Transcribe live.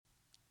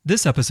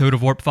This episode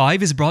of Warp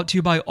 5 is brought to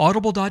you by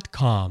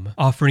Audible.com,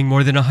 offering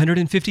more than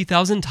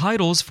 150,000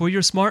 titles for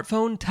your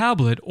smartphone,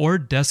 tablet, or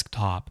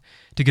desktop.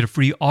 To get a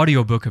free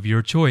audiobook of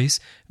your choice,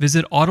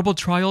 visit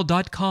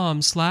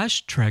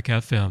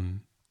audibletrial.com/TrekFM.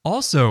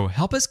 Also,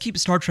 help us keep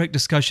Star Trek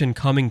discussion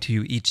coming to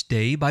you each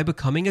day by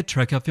becoming a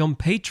Trek FM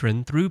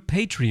patron through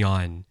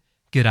Patreon.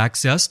 Get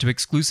access to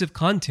exclusive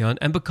content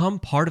and become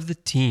part of the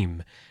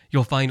team.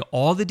 You'll find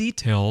all the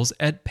details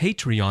at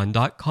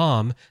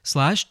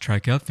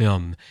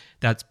patreon.com/TrekFM.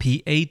 That's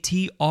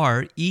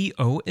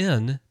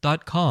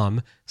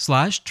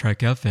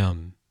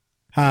patreon.com/TrekFM.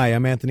 Hi,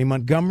 I'm Anthony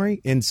Montgomery,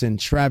 Ensign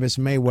Travis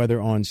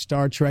Mayweather on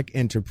Star Trek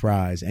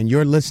Enterprise, and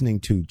you're listening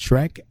to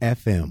Trek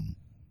FM.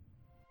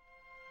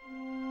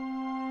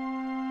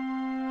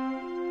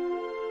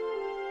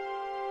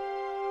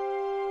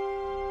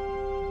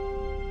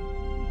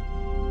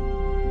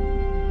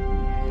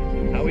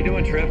 How we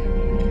doing, Trip?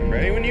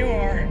 Ready when you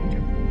are.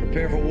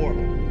 Prepare for warp.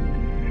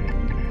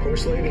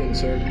 Course laid in,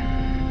 sir.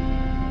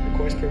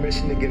 Request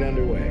permission to get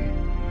underway.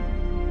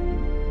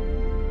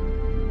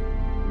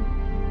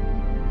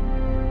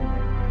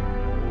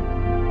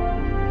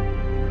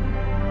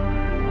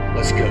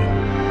 Let's go.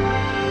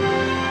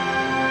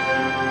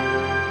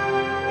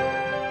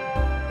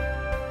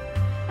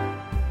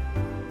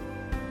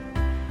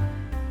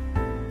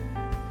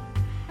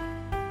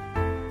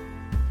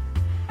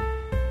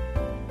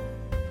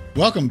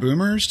 Welcome,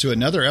 Boomers, to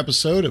another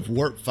episode of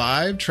Warp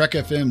 5, Trek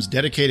FM's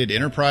dedicated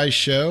Enterprise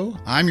show.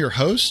 I'm your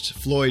host,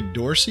 Floyd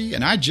Dorsey,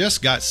 and I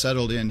just got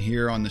settled in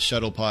here on the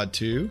Shuttlepod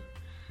 2.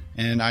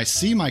 And I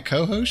see my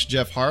co-host,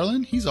 Jeff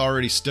Harlan. He's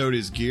already stowed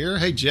his gear.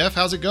 Hey, Jeff,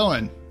 how's it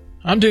going?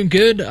 I'm doing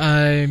good.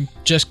 I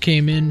just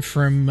came in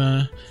from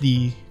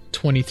the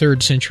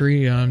 23rd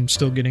century. I'm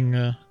still getting,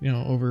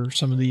 over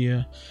some of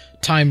the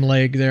time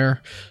lag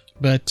there.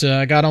 But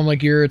I got all my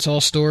gear. It's all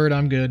stored.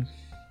 I'm good.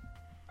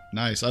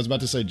 Nice. I was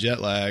about to say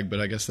jet lag,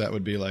 but I guess that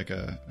would be like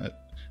a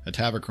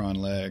Tavacron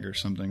lag or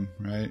something,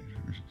 right?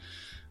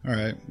 All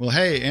right. Well,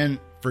 hey, and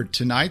for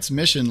tonight's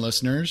mission,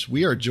 listeners,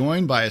 we are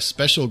joined by a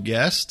special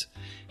guest.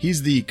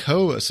 He's the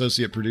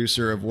co-associate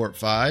producer of Warp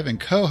 5 and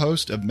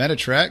co-host of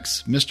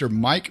Metatrex, Mr.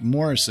 Mike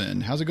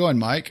Morrison. How's it going,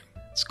 Mike?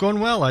 It's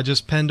going well. I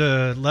just penned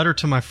a letter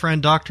to my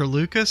friend Dr.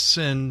 Lucas,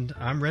 and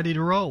I'm ready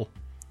to roll.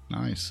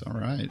 Nice. All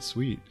right.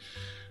 Sweet.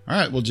 All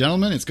right. Well,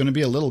 gentlemen, it's going to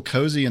be a little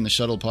cozy in the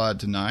shuttle pod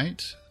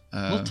tonight.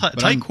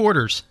 Tight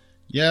quarters.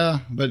 Yeah,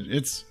 but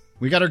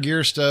we got our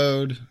gear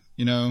stowed,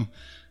 I'm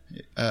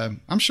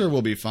sure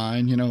we'll be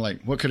fine,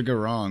 like what could go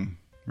wrong,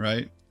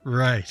 right?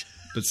 Right.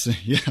 But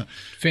yeah.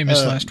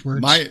 Famous last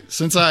words.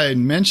 Since I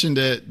mentioned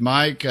it,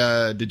 Mike,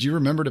 did you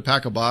remember to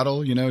pack a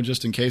bottle,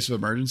 just in case of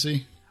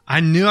emergency? I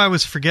knew I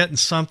was forgetting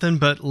something,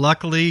 but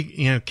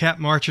luckily, Cap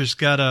Marcher's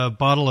got a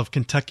bottle of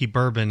Kentucky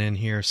bourbon in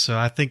here, so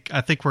I think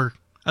we're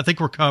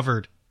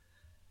covered.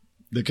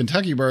 The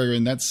Kentucky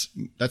bourbon, that's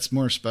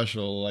more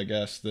special, I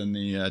guess, than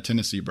the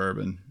Tennessee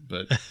bourbon.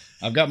 But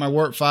I've got my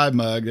Warp 5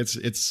 mug. Let's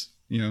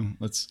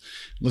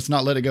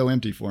not let it go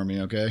empty for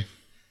me, okay?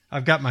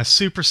 I've got my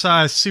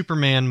supersized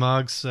Superman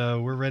mug,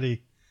 so we're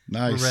ready.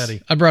 Nice. We're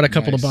ready. I brought a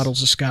couple of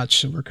bottles of scotch,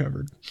 so we're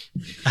covered.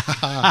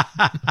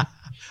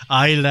 Aye,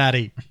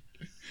 laddie.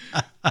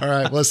 All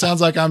right. Well, it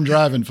sounds like I'm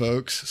driving,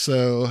 folks.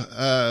 So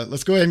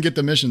let's go ahead and get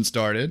the mission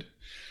started.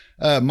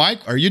 Mike,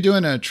 are you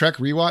doing a Trek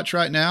rewatch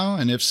right now?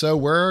 And if so,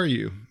 where are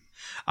you?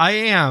 I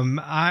am.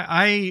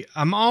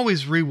 I'm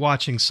always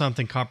rewatching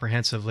something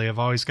comprehensively. I've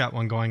always got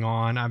one going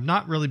on. I've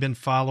not really been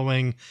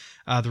following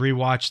the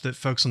rewatch that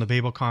folks on the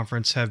Babel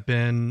Conference have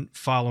been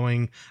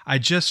following. I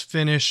just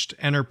finished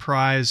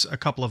Enterprise a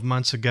couple of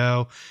months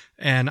ago,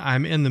 and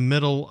I'm in the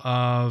middle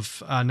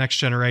of Next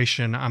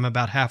Generation. I'm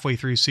about halfway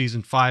through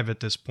season 5 at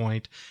this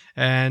point,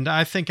 and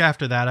I think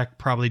after that I could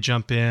probably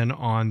jump in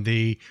on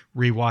the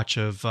rewatch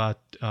of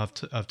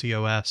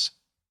TOS.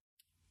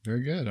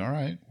 Very good. All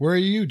right. Where are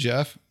you,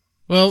 Jeff?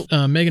 Well,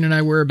 Megan and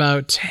I were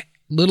about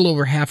little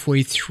over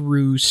halfway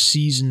through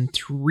season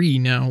 3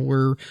 now.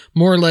 We're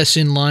more or less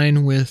in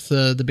line with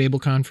the Babel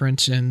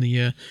Conference and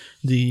the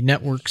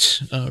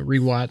network's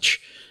rewatch.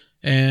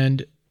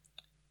 And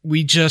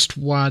we just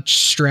watched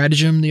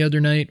Stratagem the other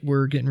night.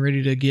 We're getting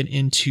ready to get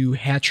into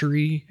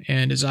Hatchery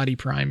and Azadi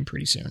Prime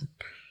pretty soon.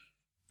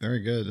 Very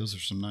good. Those are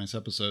some nice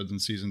episodes in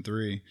season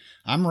 3.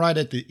 I'm right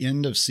at the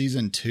end of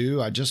season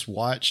 2. I just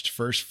watched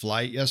First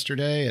Flight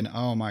yesterday, and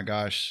oh my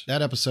gosh,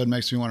 that episode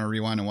makes me want to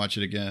rewind and watch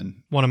it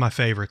again. One of my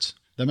favorites.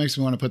 That makes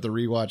me want to put the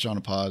rewatch on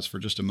a pause for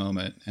just a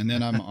moment. And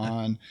then I'm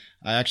on,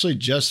 I actually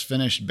just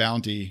finished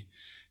Bounty,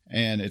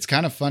 and it's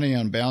kind of funny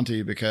on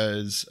Bounty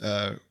because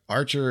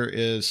Archer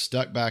is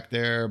stuck back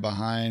there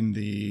behind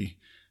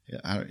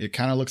it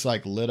kind of looks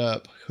like lit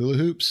up hula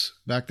hoops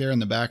back there in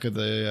the back of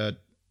the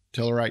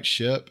Tellarite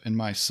ship, and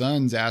my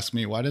sons asked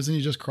me, why doesn't he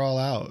just crawl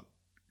out?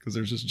 Because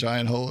there's this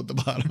giant hole at the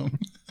bottom.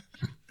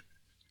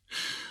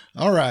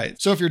 All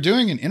right. So if you're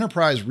doing an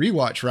Enterprise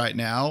rewatch right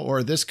now,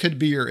 or this could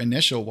be your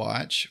initial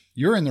watch,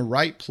 you're in the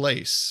right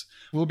place.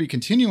 We'll be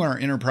continuing our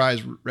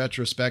Enterprise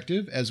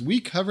retrospective as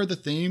we cover the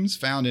themes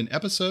found in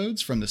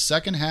episodes from the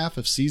second half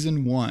of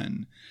season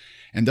 1.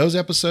 And those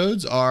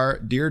episodes are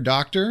Dear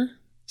Doctor,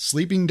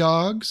 Sleeping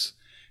Dogs,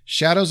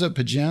 Shadows of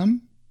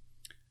Pajem,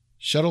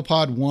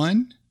 Shuttlepod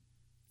One,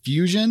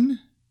 Fusion,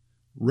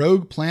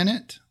 Rogue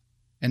Planet,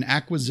 and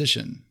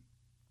Acquisition.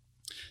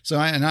 So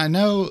I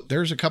know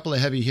there's a couple of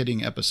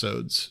heavy-hitting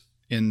episodes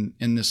in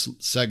this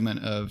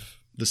segment of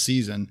the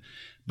season,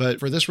 but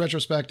for this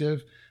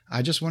retrospective,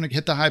 I just want to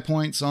hit the high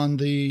points on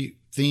the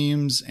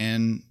themes,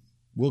 and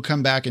we'll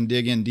come back and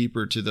dig in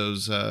deeper to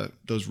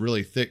those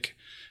really thick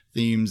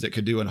themes that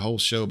could do a whole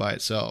show by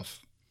itself.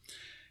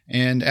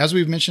 And as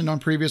we've mentioned on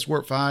previous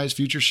Warp 5s,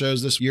 future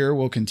shows this year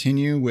will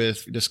continue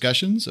with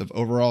discussions of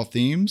overall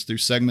themes through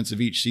segments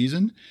of each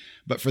season.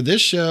 But for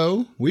this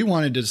show, we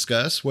wanted to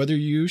discuss whether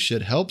you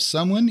should help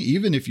someone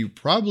even if you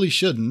probably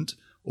shouldn't,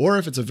 or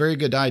if it's a very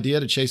good idea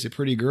to chase a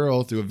pretty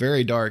girl through a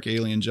very dark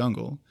alien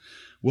jungle.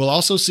 We'll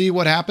also see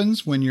what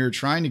happens when you're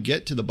trying to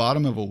get to the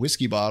bottom of a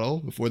whiskey bottle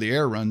before the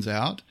air runs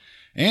out,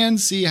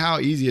 and see how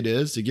easy it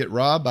is to get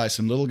robbed by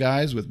some little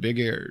guys with big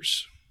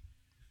ears.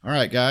 All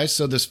right, guys,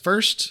 so this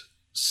first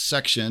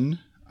section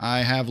I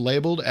have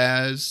labeled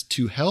as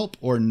to help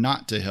or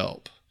not to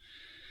help.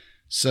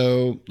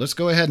 So let's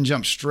go ahead and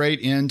jump straight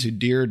into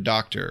Dear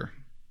Doctor.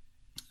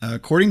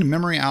 According to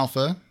Memory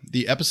Alpha,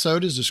 the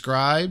episode is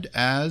described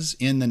as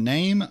in the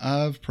name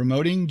of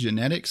promoting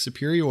genetic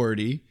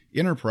superiority,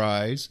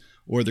 Enterprise,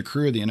 or the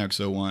crew of the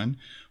NX-01,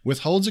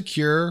 withholds a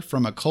cure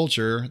from a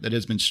culture that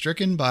has been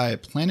stricken by a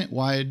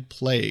planet-wide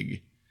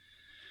plague.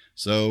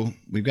 So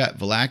we've got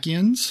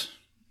Valakians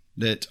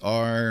that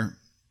are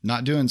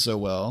not doing so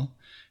well,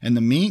 and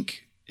the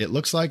Mink, it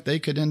looks like they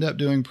could end up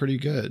doing pretty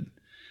good.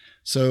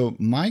 So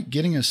Mike,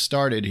 getting us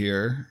started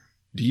here,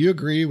 do you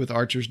agree with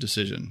Archer's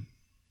decision?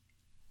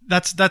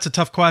 That's a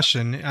tough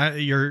question.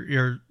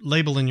 Your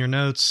label in your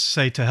notes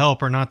say to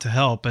help or not to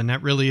help, and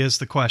that really is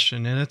the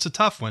question, and it's a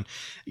tough one.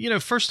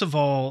 First of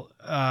all,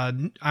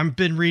 I've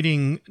been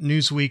reading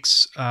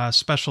Newsweek's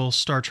special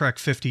Star Trek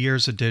 50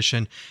 Years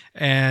edition,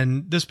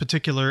 and this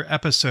particular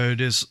episode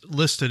is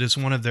listed as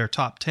one of their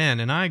top 10,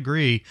 and I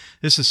agree,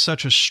 this is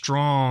such a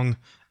strong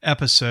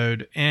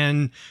episode.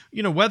 And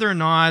whether or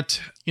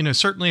not,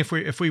 certainly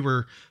if we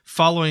were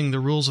following the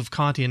rules of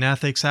Kantian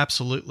ethics,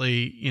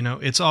 absolutely,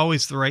 it's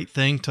always the right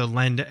thing to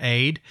lend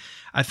aid.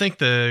 I think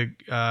the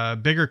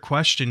bigger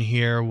question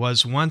here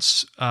was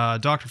once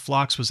Dr.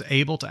 Phlox was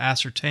able to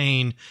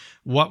ascertain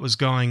what was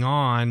going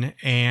on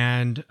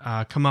and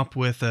come up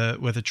with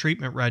a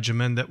treatment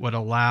regimen that would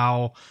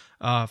allow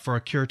for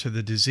a cure to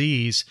the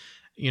disease,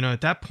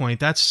 at that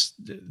point,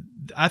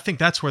 I think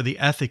that's where the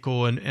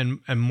ethical and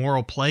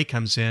moral play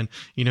comes in.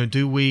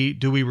 Do we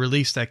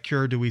release that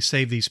cure? Do we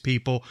save these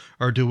people,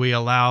 or do we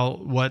allow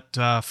what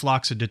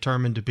Phlox had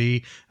determined to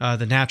be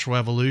the natural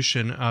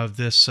evolution of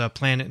this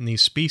planet and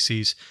these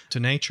species to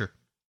nature?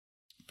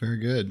 Very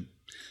good.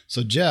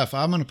 So, Jeff,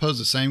 I'm going to pose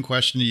the same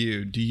question to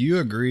you. Do you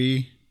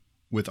agree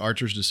with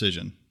Archer's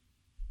decision?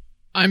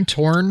 I'm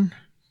torn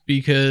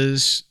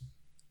because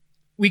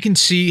we can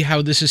see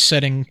how this is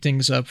setting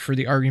things up for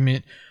the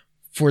argument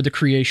for the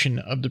creation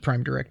of the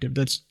Prime Directive.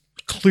 That's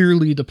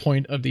clearly the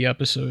point of the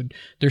episode.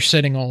 They're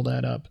setting all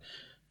that up.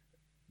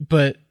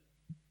 But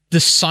the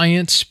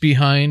science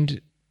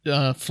behind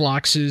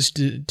Phlox's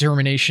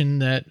determination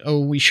that,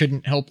 we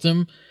shouldn't help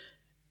them,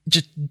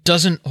 just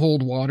doesn't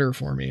hold water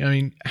for me. I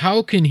mean,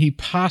 how can he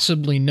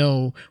possibly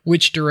know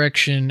which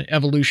direction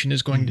evolution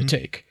is going to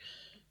take?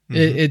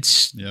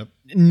 It's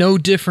no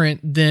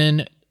different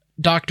than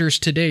doctors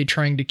today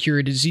trying to cure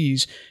a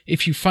disease.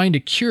 If you find a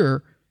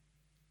cure,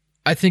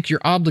 I think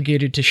you're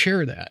obligated to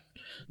share that.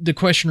 The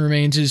question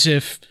remains is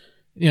if,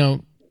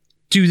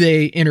 do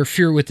they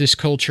interfere with this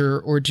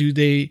culture, or do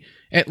they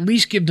at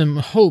least give them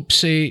hope,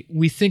 say,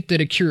 we think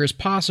that a cure is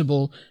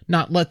possible,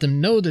 not let them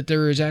know that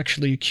there is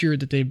actually a cure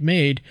that they've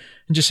made,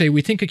 and just say,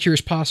 we think a cure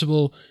is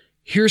possible,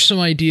 here's some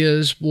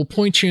ideas, we'll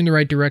point you in the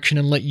right direction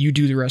and let you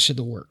do the rest of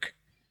the work.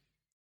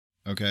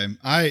 Okay.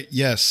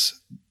 Yes.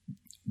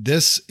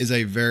 This is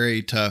a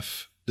very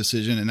tough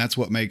decision, and that's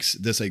what makes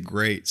this a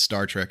great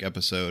Star Trek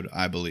episode,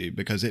 I believe,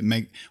 because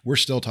we're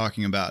still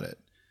talking about it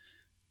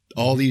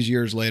all these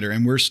years later,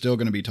 and we're still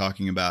going to be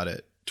talking about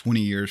it 20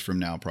 years from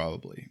now,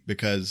 probably,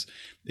 because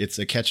it's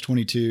a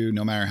catch-22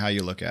 no matter how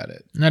you look at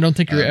it. And I don't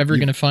think you're ever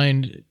going to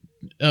find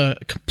a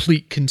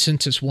complete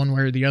consensus one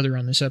way or the other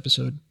on this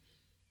episode.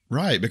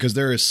 Right, because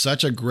there is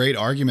such a great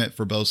argument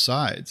for both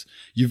sides.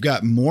 You've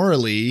got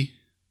morally,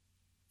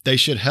 they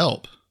should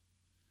help.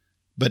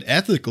 But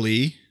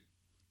ethically,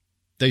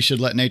 they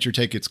should let nature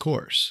take its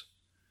course.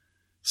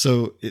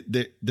 So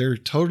they're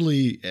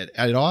totally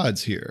at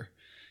odds here.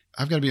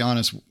 I've got to be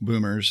honest,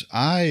 boomers.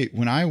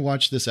 When I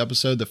watched this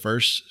episode the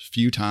first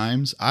few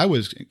times, I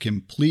was in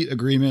complete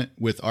agreement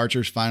with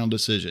Archer's final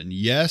decision.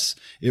 Yes,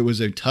 it was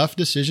a tough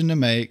decision to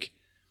make,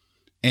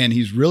 and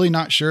he's really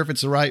not sure if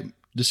it's the right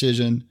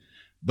decision,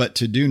 but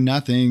to do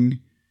nothing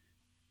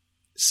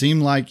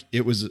seemed like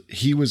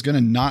he was going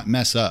to not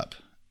mess up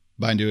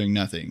by doing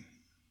nothing.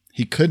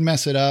 He could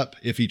mess it up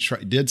if he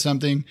did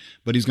something,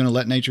 but he's going to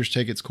let nature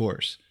take its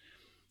course.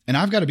 And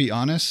I've got to be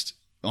honest,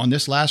 on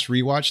this last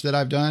rewatch that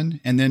I've done,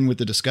 and then with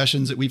the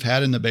discussions that we've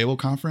had in the Babel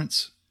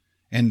conference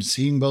and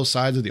seeing both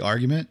sides of the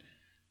argument,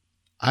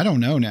 I don't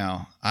know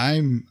now.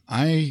 I've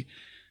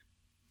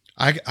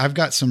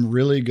got some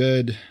really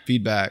good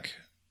feedback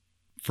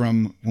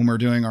from when we're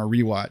doing our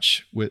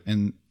rewatch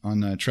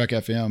on Trek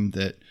FM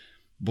that,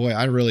 boy,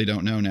 I really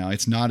don't know now.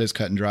 It's not as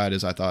cut and dried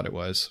as I thought it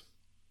was.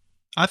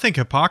 I think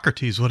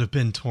Hippocrates would have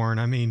been torn.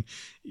 I mean,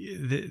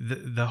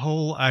 the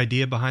whole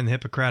idea behind the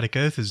Hippocratic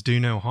Oath is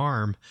do no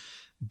harm.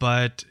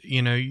 But,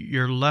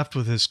 you're left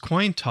with this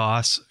coin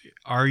toss.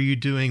 Are you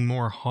doing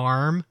more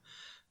harm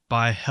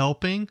by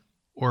helping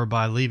or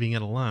by leaving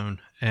it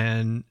alone?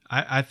 And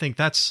I think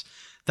that's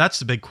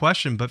the big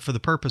question. But for the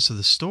purpose of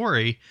the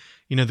story,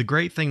 the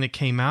great thing that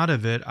came out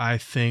of it, I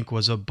think,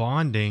 was a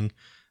bonding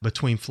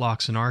between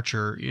Phlox and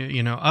Archer.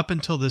 Up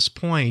until this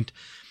point,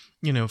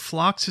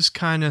 Phlox has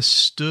kind of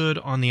stood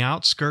on the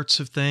outskirts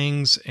of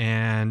things,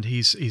 and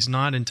he's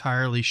not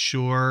entirely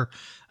sure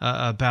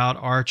about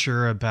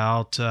Archer,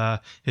 about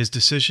his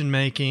decision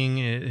making,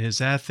 his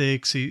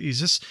ethics. He's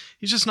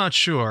just not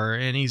sure,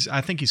 and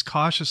I think he's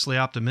cautiously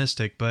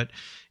optimistic. But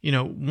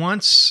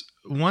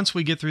once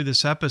we get through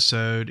this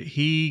episode,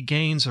 he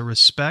gains a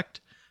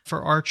respect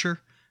for Archer.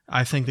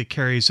 I think that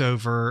carries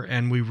over,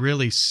 and we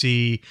really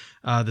see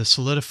the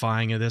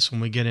solidifying of this when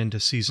we get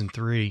into season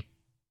 3.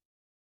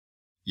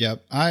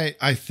 Yep.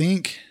 I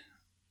think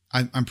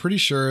I'm pretty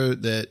sure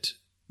that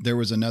there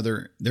was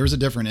a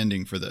different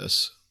ending for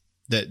this,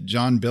 that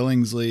John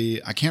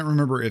Billingsley, I can't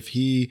remember if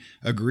he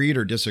agreed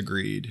or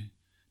disagreed.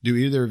 Do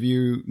either of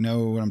you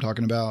know what I'm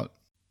talking about?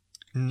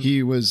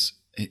 He was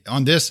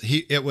on this.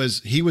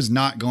 He was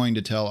not going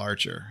to tell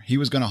Archer. He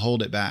was going to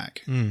hold it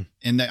back.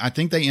 And I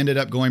think they ended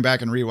up going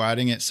back and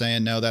rewriting it,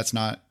 saying, no, that's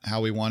not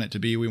how we want it to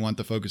be. We want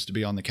the focus to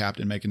be on the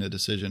captain making the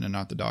decision and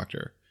not the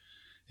doctor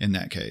in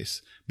that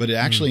case. But it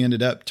actually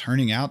ended up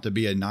turning out to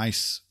be a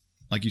nice,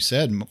 like you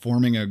said,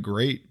 forming a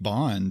great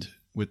bond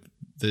with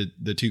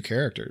the two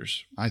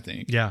characters, I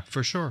think. Yeah,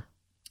 for sure.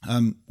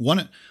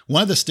 One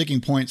of the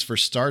sticking points for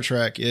Star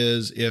Trek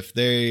is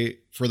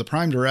for the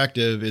Prime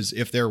Directive is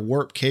if they're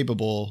warp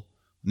capable,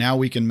 now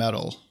we can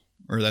meddle,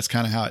 or that's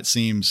kind of how it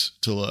seems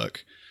to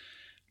look.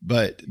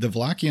 But the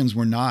Vlakians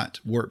were not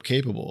warp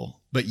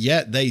capable, but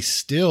yet they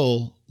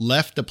still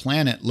left the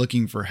planet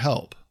looking for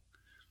help.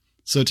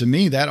 So to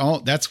me,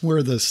 that's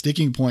where the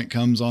sticking point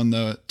comes on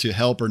to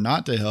help or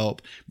not to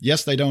help.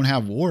 Yes, they don't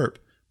have warp,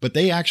 but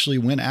they actually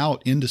went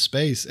out into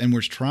space and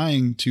were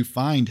trying to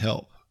find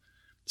help.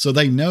 So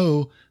they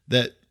know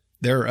that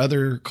there are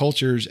other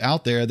cultures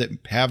out there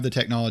that have the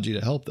technology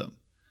to help them.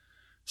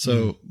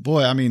 So,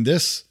 boy, I mean,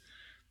 this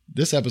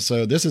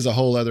episode, this is a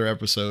whole other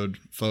episode,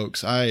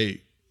 folks. This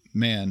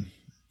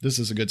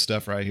is a good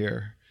stuff right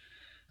here.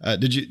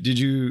 Did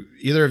you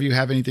either of you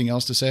have anything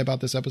else to say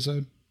about this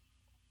episode?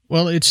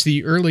 Well, it's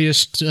the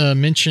earliest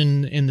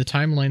mention in the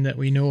timeline that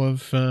we know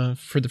of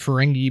for the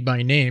Ferengi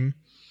by name.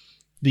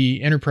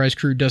 The Enterprise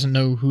crew doesn't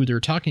know who they're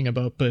talking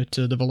about, but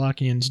the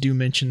Valakians do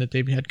mention that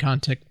they've had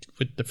contact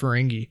with the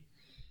Ferengi.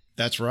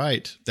 That's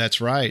right.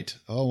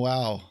 Oh,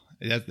 wow.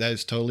 That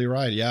is totally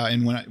right. Yeah,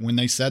 and when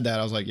they said that,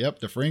 I was like, yep,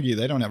 the Ferengi,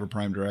 they don't have a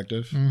Prime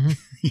Directive.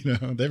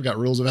 Mm-hmm. They've got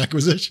rules of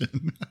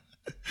acquisition.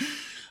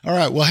 All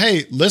right. Well,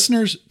 hey,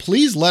 listeners,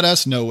 please let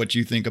us know what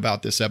you think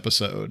about this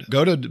episode.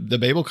 Go to the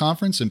Babel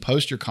Conference and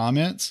post your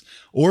comments,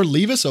 or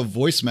leave us a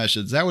voice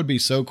message. That would be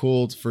so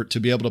cool to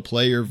be able to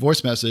play your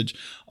voice message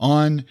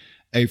on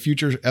a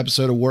future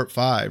episode of Warp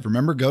 5.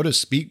 Remember, go to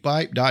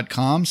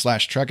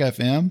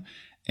speakpipe.com/TrekFM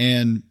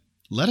and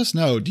let us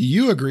know. Do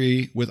you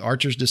agree with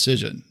Archer's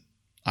decision?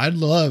 I'd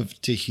love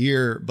to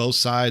hear both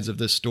sides of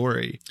this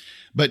story.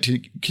 But to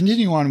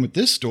continue on with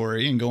this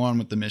story and go on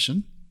with the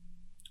mission,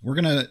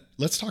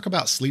 let's talk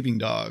about sleeping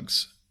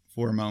dogs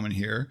for a moment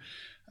here.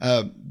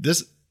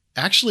 This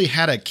actually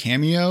had a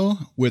cameo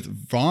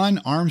with Vaughn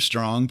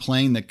Armstrong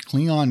playing the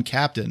Klingon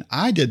captain.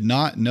 I did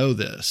not know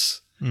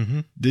this. Mm-hmm.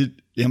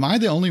 Am I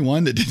the only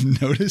one that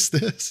didn't notice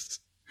this?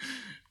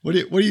 What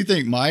do you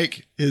think,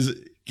 Mike?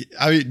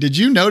 Did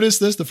you notice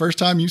this the first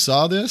time you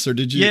saw this, or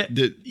did you?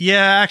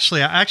 Yeah,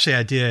 actually,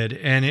 I did,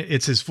 and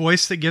it's his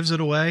voice that gives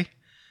it away.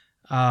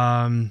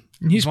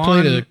 He's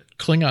played a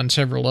Klingon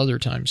several other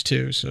times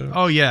too. So.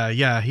 Oh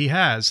yeah, he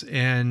has,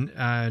 and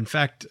in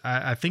fact,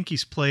 I think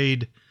he's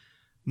played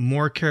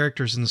more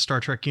characters in the Star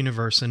Trek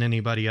universe than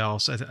anybody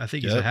else. I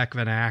think he's a heck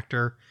of an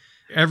actor.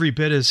 Every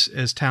bit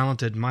as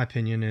talented, in my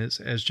opinion,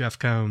 as Jeff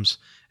Combs,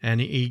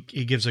 and he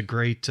gives a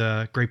great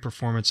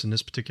performance in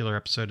this particular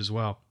episode as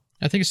well.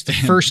 I think it's the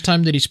first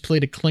time that he's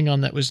played a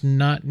Klingon that was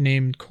not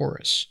named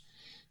Chorus.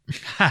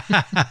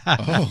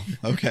 Oh,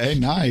 okay.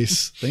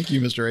 Nice. Thank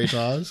you, Mr.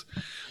 Atoz.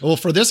 Well,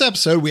 for this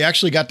episode, we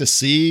actually got to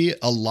see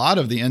a lot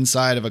of the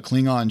inside of a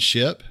Klingon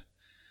ship.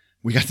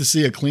 We got to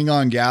see a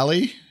Klingon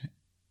galley,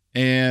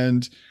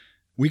 and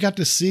we got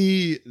to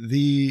see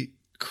the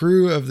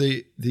crew of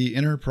the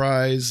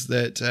Enterprise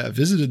that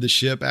visited the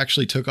ship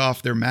actually took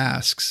off their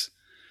masks.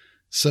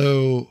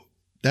 So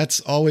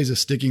that's always a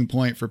sticking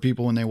point for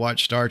people when they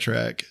watch Star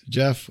Trek.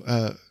 Jeff,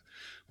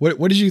 what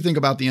What did you think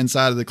about the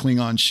inside of the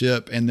Klingon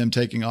ship and them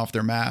taking off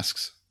their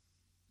masks?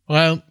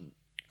 Well,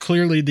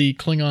 clearly the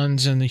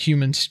Klingons and the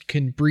humans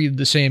can breathe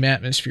the same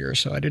atmosphere,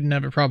 so I didn't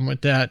have a problem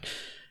with that.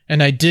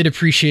 And I did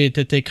appreciate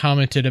that they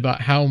commented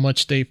about how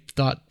much they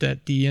thought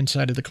that the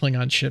inside of the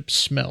Klingon ship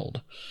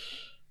smelled.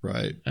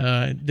 Right.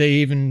 They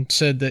even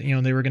said that,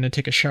 they were going to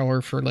take a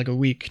shower for like a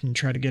week and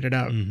try to get it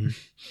out. Mm-hmm.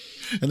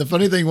 And the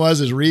funny thing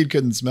is Reed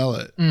couldn't smell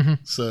it. Mm-hmm.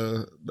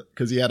 So,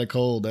 because he had a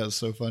cold. That was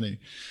so funny.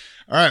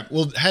 All right.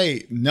 Well,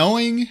 hey,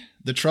 knowing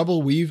the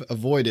trouble we've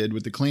avoided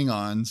with the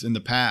Klingons in the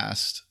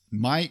past,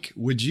 Mike,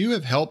 would you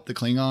have helped the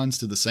Klingons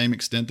to the same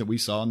extent that we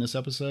saw in this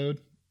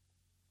episode?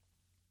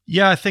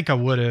 Yeah, I think I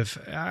would have.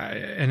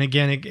 And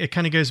again, it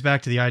kind of goes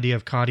back to the idea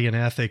of Kantian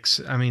ethics.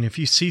 I mean, if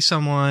you see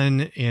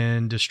someone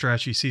in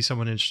distress, you see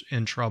someone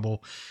in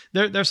trouble,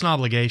 there's an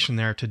obligation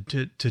there to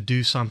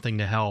do something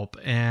to help.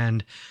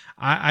 And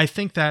I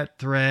think that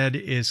thread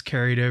is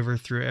carried over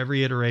through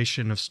every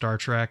iteration of Star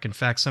Trek. In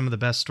fact, some of the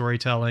best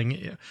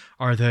storytelling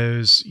are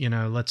those,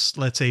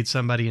 let's aid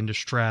somebody in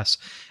distress.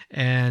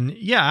 And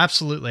yeah,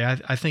 absolutely.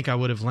 I think I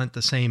would have lent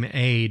the same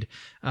aid.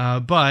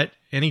 But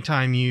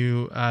anytime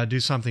you do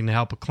something to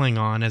help a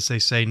Klingon, as they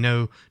say,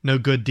 no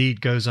good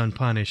deed goes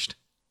unpunished.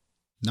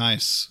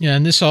 Nice. Yeah,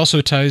 and this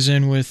also ties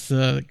in with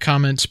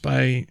comments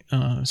by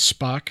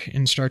Spock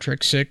in Star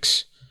Trek VI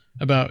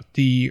about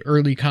the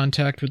early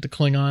contact with the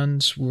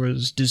Klingons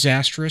was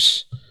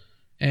disastrous.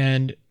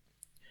 And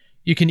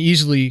you can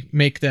easily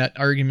make that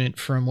argument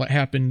from what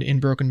happened in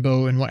Broken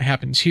Bow and what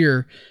happens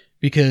here,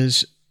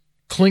 because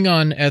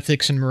Klingon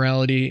ethics and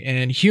morality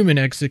and human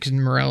ethics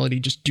and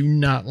morality just do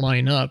not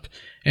line up.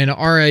 And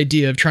our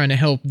idea of trying to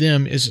help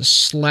them is a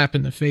slap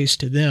in the face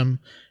to them.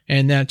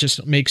 And that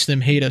just makes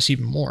them hate us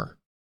even more.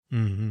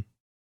 Mm-hmm.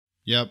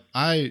 Yep.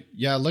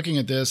 Looking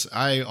at this,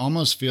 I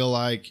almost feel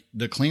like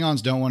the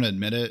Klingons don't want to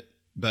admit it,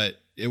 but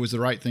it was the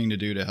right thing to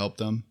do to help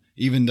them,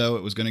 even though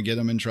it was going to get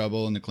them in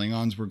trouble and the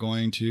Klingons were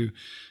going to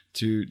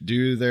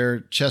do their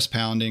chest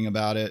pounding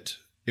about it.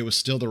 It was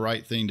still the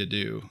right thing to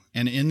do.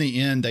 And in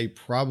the end, they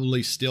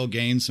probably still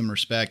gained some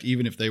respect,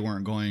 even if they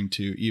weren't going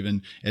to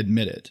even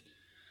admit it.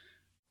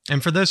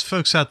 And for those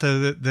folks out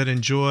there that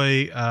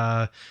enjoy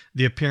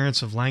the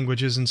appearance of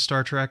languages in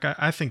Star Trek,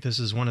 I think this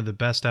is one of the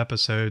best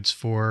episodes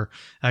for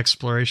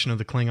exploration of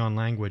the Klingon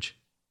language.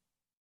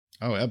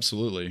 Oh,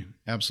 absolutely.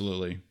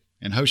 Absolutely.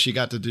 And Hoshi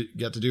got to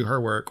do her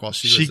work while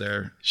she was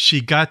there. She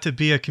got to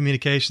be a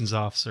communications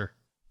officer.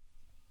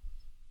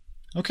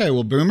 Okay,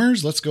 well,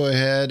 Boomers, let's go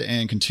ahead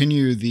and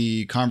continue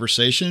the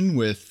conversation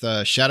with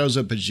Shadows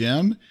of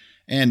Pajim.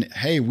 And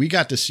hey, we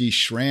got to see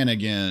Shran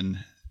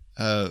again.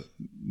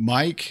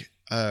 Mike,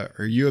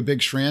 are you a big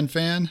Shran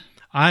fan?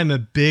 I'm a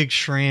big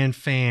Shran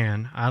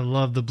fan. I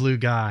love the blue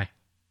guy.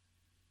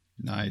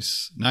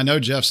 Nice. I know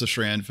Jeff's a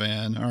Shran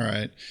fan. All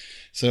right.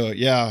 So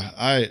yeah,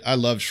 I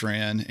love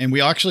Shran. And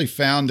we actually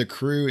found the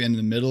crew in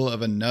the middle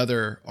of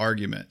another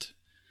argument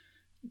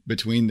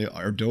between the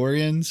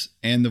Ardorians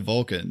and the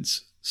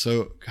Vulcans.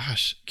 So,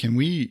 gosh, can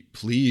we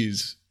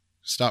please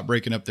stop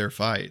breaking up their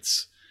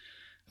fights?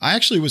 I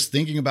actually was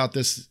thinking about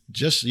this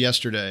just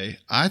yesterday.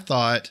 I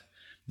thought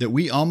that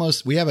we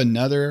have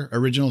another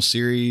original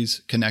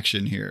series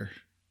connection here,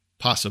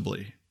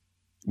 possibly.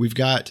 We've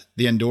got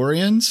the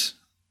Andorians,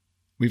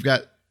 we've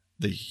got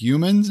the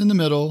humans in the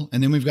middle,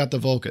 and then we've got the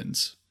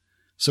Vulcans.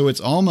 So it's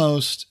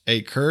almost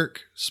a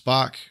Kirk,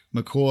 Spock,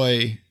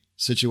 McCoy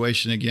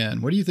situation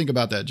again. What do you think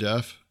about that,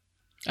 Jeff?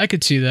 I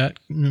could see that.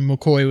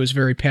 McCoy was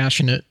very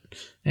passionate,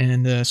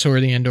 and so are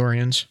the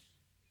Andorians.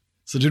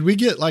 So did we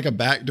get like a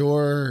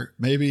backdoor,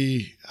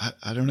 maybe,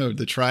 I don't know,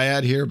 the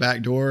triad here,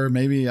 backdoor,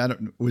 maybe,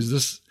 was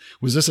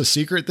this a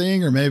secret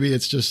thing, or maybe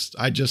it's just,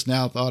 I just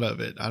now thought of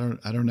it. I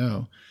don't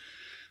know.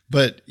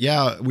 But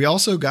yeah, we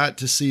also got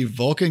to see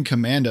Vulcan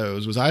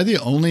commandos. Was I the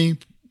only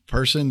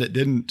person that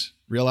didn't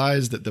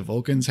realize that the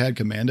Vulcans had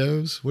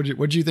commandos? What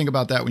did you think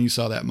about that when you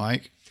saw that,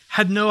 Mike?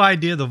 Had no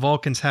idea the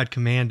Vulcans had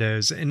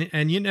commandos. And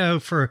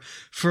for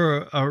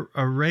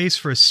a race,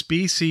 for a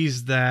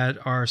species that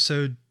are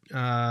so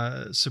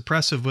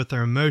suppressive with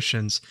their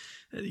emotions,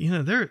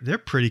 they're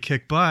pretty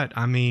kick butt.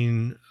 I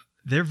mean,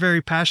 they're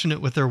very passionate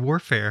with their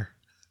warfare.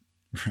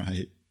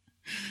 Right.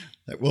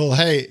 Well,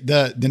 hey,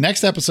 the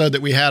next episode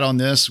that we had on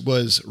this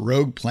was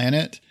Rogue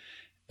Planet.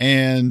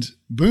 And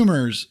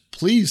Boomers,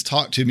 please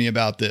talk to me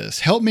about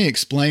this. Help me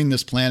explain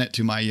this planet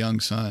to my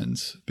young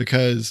sons,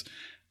 because,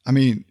 I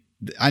mean,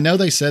 I know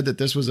they said that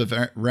this was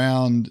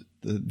around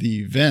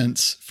the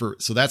vents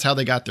so that's how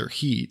they got their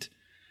heat.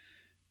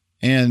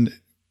 And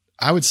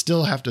I would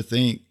still have to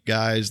think,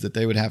 guys, that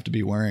they would have to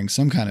be wearing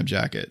some kind of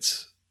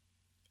jackets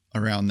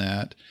around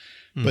that.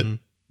 Mm-hmm. But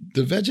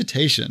the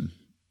vegetation,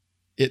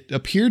 it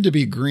appeared to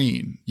be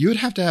green. You would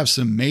have to have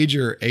some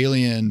major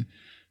alien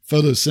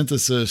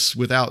photosynthesis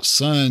without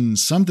sun,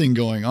 something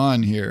going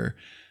on here.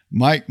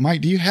 Mike,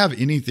 do you have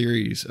any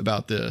theories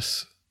about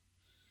this?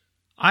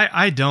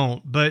 I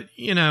don't, but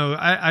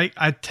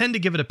I tend to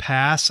give it a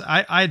pass.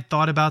 I'd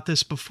thought about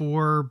this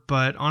before,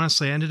 but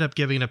honestly, I ended up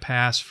giving it a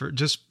pass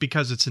just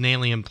because it's an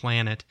alien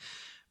planet.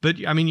 But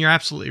I mean, you're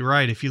absolutely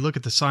right. If you look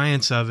at the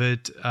science of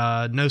it,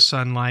 no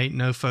sunlight,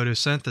 no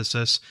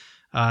photosynthesis,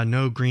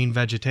 no green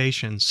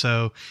vegetation.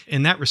 So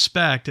in that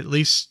respect, at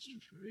least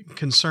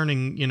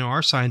concerning,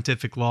 our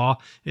scientific law,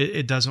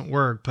 it doesn't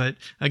work. But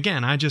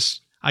again, I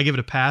give it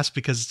a pass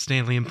because it's an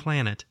alien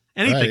planet.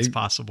 Anything's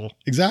possible.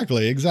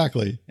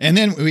 Exactly. And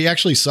then we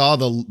actually saw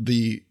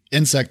the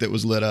insect that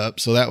was lit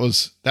up. So that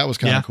was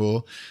kind of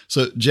cool.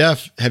 So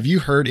Jeff, have you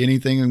heard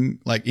anything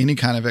like any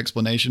kind of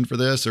explanation for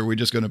this? Or are we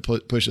just going to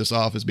push this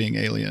off as being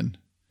alien?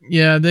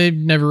 Yeah, they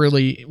never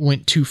really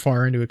went too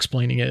far into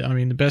explaining it. I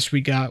mean, the best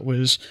we got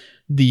was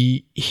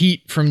the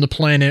heat from the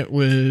planet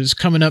was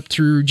coming up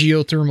through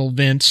geothermal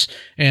vents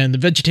and the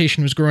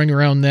vegetation was growing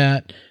around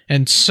that.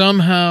 And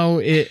somehow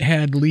it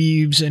had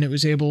leaves and it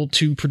was able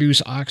to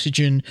produce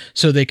oxygen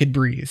so they could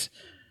breathe.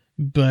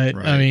 But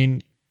I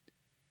mean,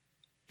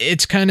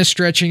 it's kind of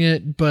stretching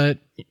it, but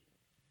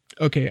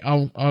okay,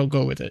 I'll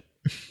go with it.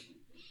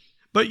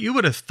 But you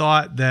would have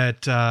thought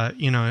that,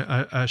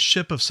 a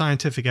ship of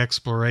scientific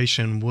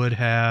exploration would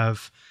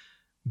have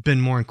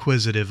been more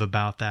inquisitive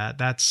about that.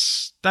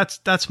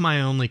 That's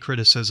my only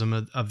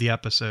criticism of the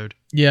episode.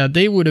 Yeah,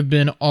 they would have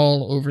been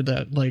all over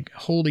that. Like,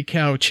 holy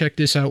cow, check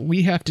this out.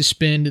 We have to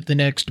spend the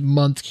next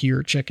month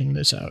here checking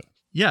this out.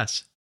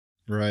 Yes.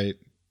 Right.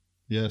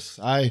 Yes.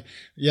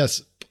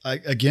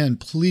 Again,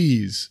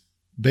 please,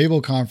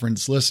 Babel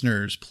Conference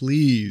listeners,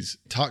 please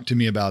talk to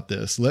me about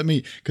this.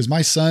 Because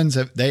my sons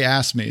they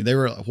asked me, they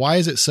were, why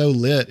is it so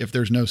lit if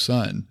there's no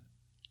sun?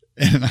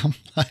 And I'm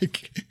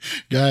like,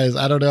 guys,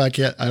 I don't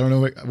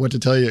know what to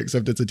tell you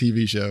except it's a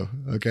TV show.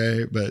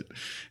 Okay. But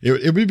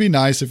it would be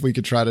nice if we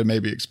could try to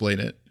maybe explain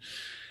it.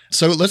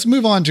 So let's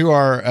move on to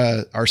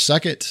our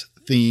second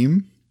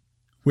theme,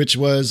 which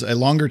was a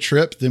longer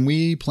trip than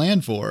we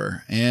planned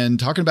for, and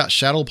talking about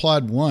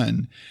Shuttlepod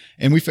One.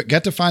 And we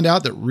got to find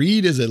out that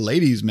Reed is a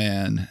ladies'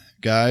 man,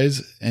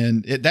 guys.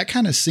 And that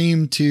kind of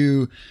seemed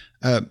to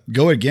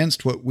go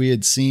against what we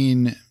had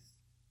seen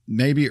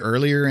maybe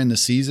earlier in the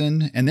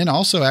season. And then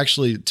also,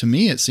 actually, to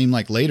me, it seemed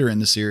like later in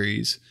the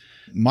series.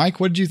 Mike,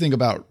 what did you think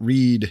about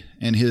Reed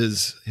and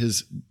his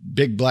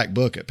big black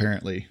book,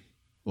 apparently?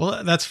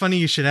 Well, that's funny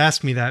you should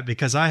ask me that,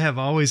 because I have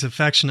always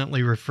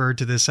affectionately referred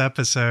to this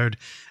episode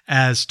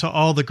as To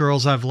All the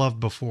Girls I've Loved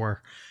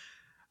Before.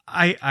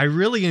 I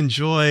really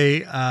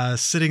enjoy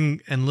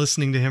sitting and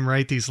listening to him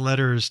write these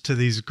letters to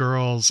these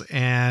girls.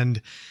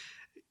 And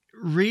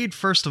Reed,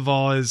 first of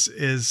all,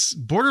 is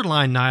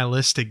borderline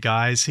nihilistic,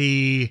 guys.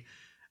 He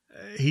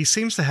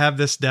seems to have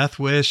this death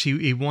wish.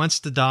 He wants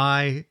to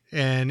die,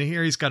 and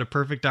here he's got a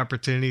perfect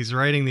opportunity. He's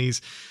writing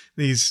these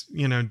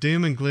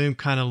doom and gloom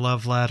kind of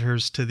love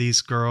letters to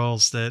these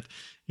girls that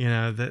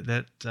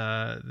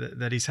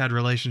that he's had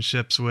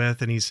relationships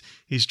with, and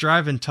he's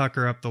driving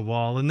Tucker up the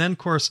wall. And then, of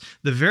course,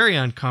 the very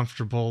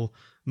uncomfortable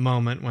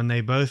moment when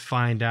they both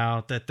find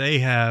out that they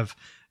have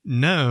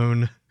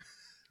known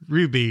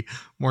Ruby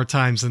more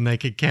times than they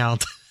could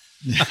count.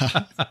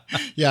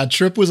 Yeah.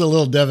 Tripp was a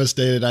little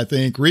devastated, I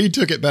think. Reed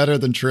took it better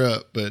than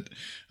Tripp, but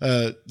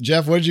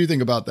Jeff, what did you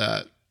think about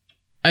that?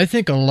 I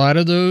think a lot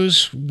of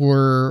those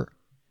were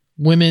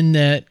women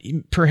that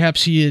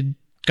perhaps he had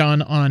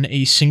gone on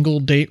a single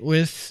date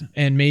with,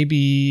 and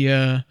maybe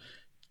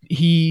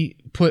he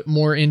put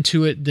more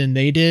into it than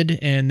they did,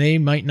 and they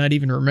might not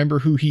even remember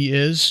who he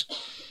is.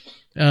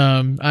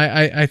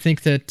 I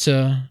think that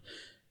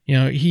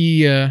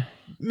he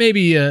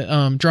maybe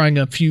drawing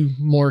a few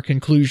more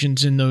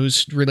conclusions in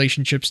those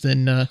relationships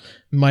than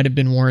might have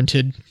been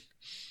warranted.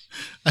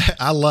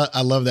 I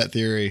love that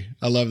theory.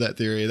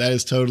 That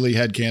is totally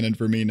headcanon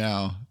for me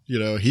now.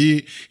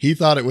 He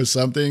thought it was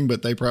something,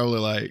 but they probably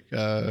like,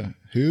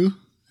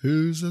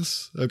 who's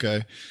this?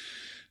 Okay.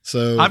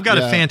 So I've got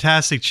a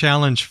fantastic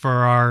challenge for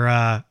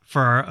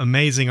our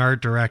amazing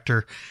art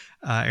director,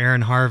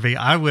 Aaron Harvey.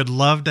 I would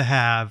love to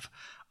have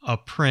a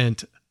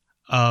print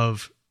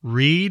of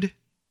Reed,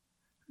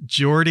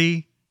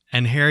 Jordy,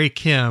 and Harry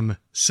Kim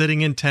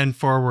sitting in 10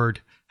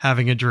 forward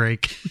having a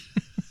drink.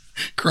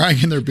 Crying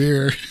in their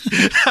beer.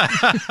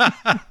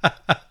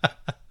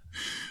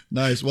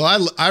 Nice.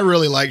 Well, I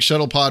really like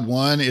Shuttlepod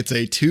One. It's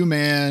a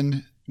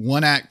 2-man,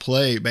 1-act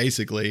play,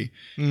 basically.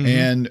 Mm-hmm.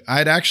 And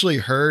I'd actually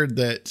heard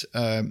that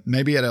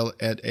maybe at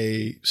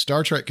a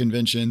Star Trek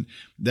convention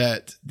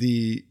that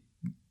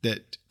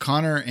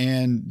Connor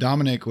and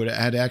Dominic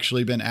had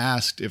actually been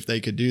asked if they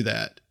could do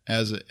that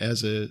as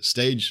a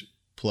stage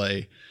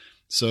play.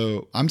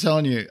 So I'm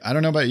telling you, I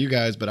don't know about you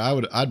guys, but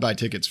I'd buy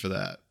tickets for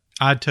that.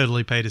 I'd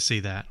totally pay to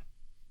see that.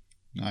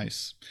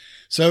 Nice.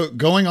 So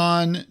going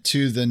on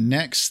to the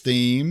next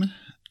theme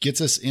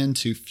gets us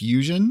into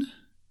fusion,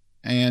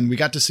 and we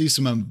got to see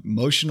some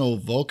emotional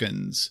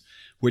Vulcans,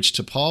 which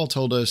T'Pol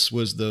told us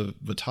was the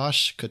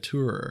Vatosh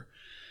Katur.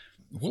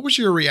 What was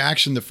your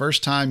reaction the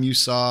first time you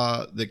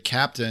saw the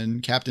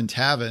Captain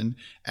Tavin,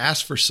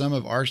 ask for some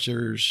of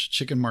Archer's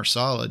chicken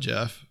marsala,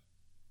 Jeff?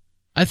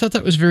 I thought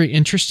that was very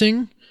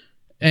interesting,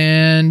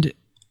 and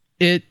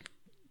it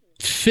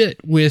fit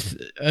with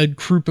a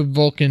group of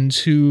Vulcans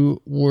who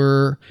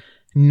were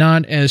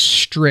not as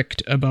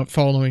strict about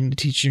following the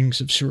teachings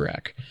of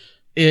Surak.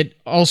 It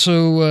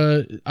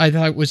also, I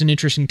thought, was an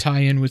interesting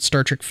tie-in with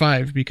Star Trek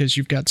V, because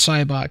you've got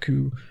Sybok,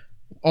 who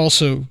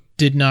also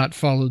did not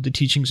follow the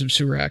teachings of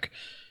Surak.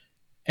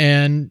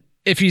 And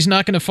if he's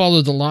not going to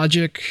follow the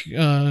logic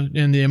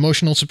and the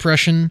emotional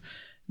suppression,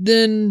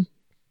 then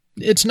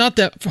it's not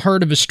that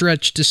hard of a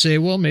stretch to say,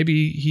 well,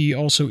 maybe he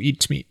also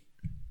eats meat.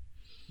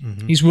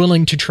 Mm-hmm. He's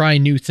willing to try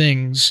new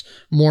things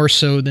more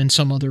so than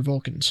some other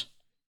Vulcans.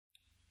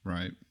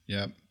 Right.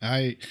 Yeah.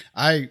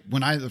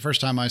 The first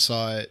time I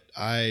saw it,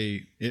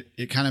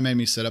 it kind of made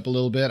me sit up a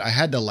little bit. I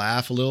had to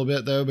laugh a little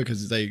bit though,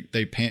 because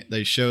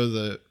they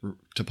show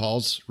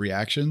T'Pol's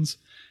reactions,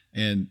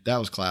 and that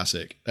was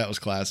classic.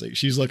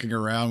 She's looking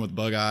around with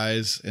bug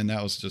eyes, and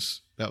that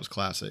was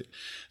classic.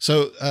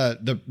 So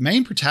the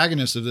main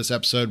protagonist of this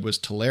episode was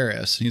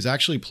Talaris. He's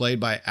actually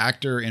played by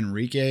actor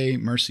Enrique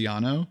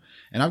Murciano.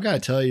 And I've got to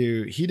tell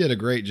you, he did a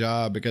great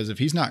job, because if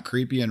he's not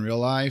creepy in real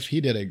life,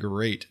 he did a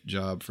great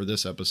job for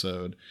this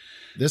episode.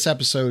 This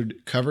episode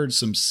covered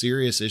some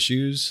serious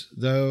issues,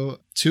 though,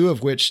 two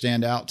of which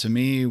stand out to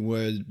me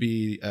would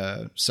be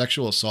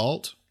sexual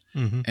assault.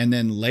 Mm-hmm. And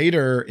then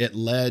later it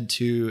led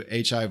to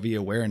HIV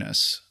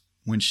awareness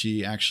when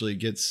she actually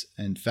gets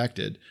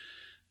infected.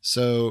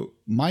 So,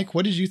 Mike,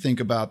 what did you think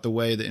about the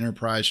way the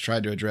Enterprise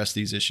tried to address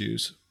these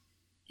issues?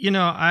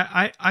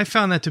 I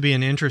found that to be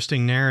an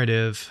interesting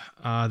narrative,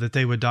 that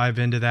they would dive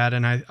into that.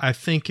 And I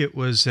think it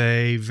was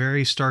a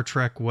very Star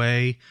Trek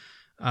way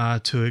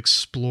to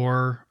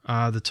explore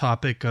the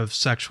topic of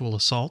sexual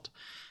assault.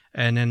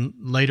 And then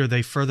later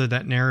they furthered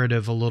that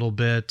narrative a little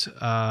bit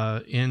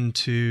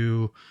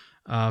into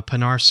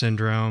Panar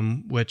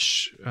syndrome,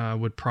 which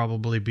would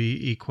probably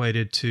be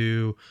equated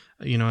to,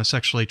 a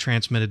sexually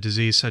transmitted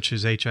disease such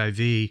as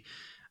HIV.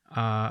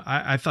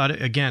 I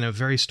thought, again, a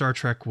very Star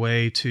Trek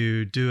way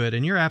to do it.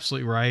 And you're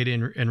absolutely right.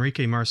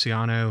 Enrique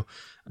Marciano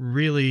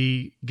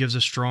really gives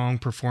a strong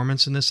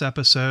performance in this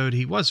episode.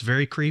 He was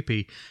very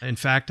creepy. In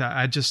fact,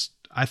 I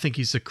think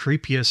he's the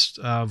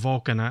creepiest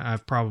Vulcan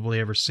I've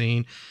probably ever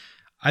seen.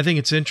 I think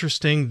it's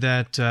interesting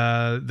that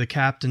the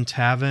Captain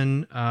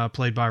Taven,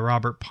 played by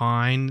Robert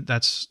Pine,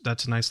 that's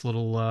a nice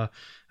little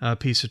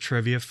piece of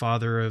trivia,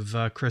 father of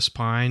Chris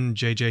Pine,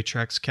 J.J.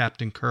 Trek's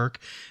Captain Kirk.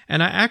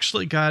 And I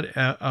actually got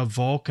a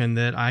Vulcan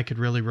that I could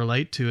really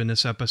relate to in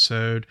this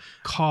episode.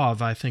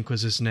 Kov, I think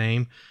was his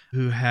name,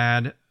 who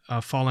had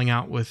falling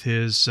out with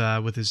his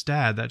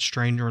dad, that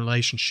strained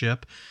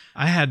relationship.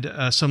 I had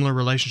a similar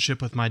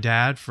relationship with my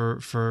dad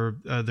for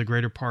the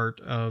greater part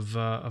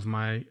of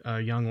my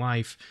young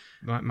life.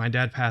 My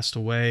dad passed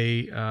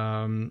away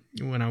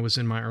when I was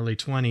in my early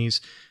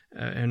 20s,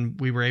 and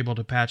we were able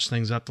to patch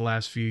things up the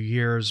last few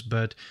years.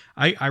 But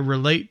I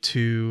relate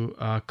to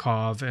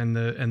Kov and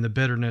the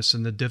bitterness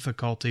and the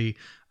difficulty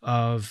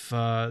of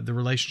the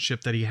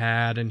relationship that he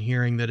had, and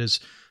hearing that his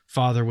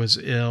father was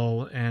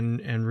ill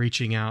and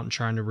reaching out and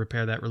trying to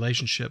repair that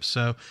relationship.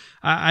 So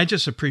I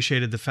just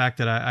appreciated the fact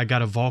that I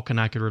got a Vulcan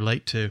I could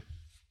relate to.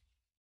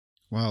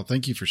 Wow.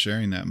 Thank you for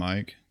sharing that,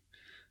 Mike.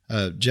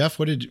 Jeff,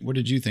 what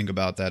did you think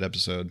about that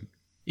episode?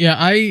 Yeah,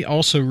 I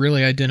also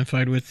really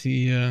identified with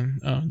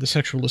the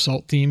sexual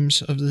assault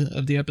themes of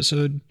the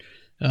episode.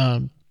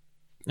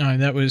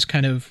 That was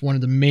kind of one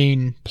of the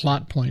main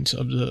plot points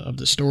of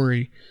the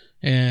story,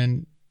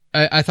 and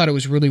I thought it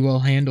was really well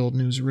handled,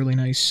 and it was a really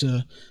nice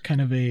kind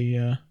of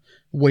a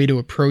way to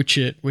approach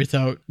it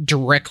without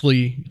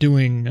directly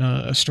doing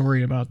a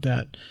story about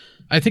that.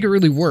 I think it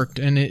really worked,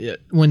 and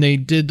when they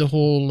did the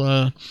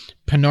whole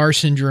Panar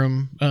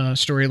syndrome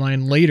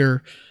storyline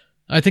later,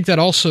 I think that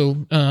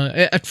also,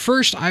 at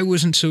first I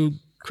wasn't so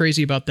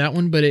crazy about that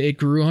one, but it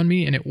grew on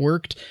me and it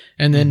worked.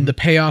 And then the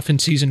payoff in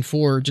season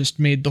 4 just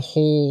made the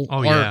whole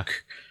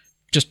arc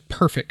just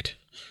perfect.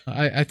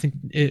 I think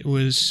it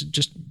was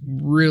just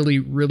really,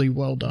 really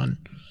well done.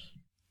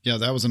 Yeah,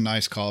 that was a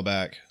nice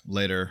callback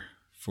later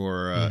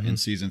for in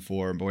season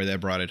 4. Boy,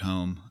 that brought it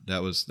home.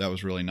 That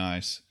was really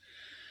nice.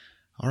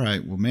 All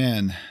right. Well,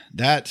 man,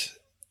 that,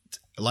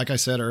 like I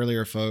said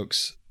earlier,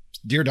 folks,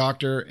 Dear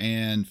Doctor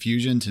and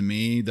Fusion, to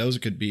me, those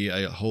could be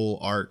a whole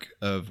arc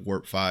of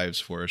Warp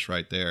 5s for us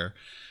right there.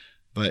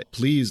 But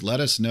please let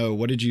us know,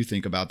 what did you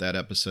think about that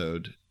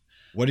episode?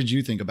 What did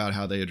you think about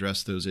how they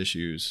addressed those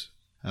issues?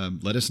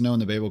 Let us know in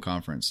the Babel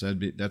Conference.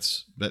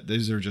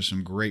 These are just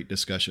some great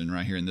discussion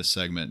right here in this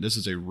segment. This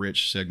is a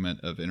rich segment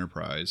of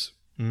Enterprise.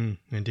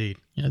 Indeed.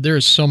 Yeah, there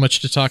is so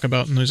much to talk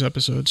about in those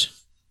episodes.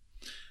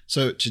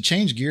 So to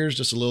change gears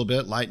just a little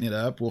bit, lighten it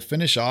up, we'll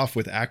finish off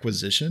with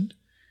Acquisition.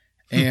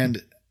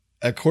 And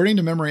according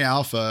to Memory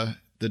Alpha,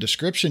 the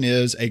description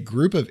is: a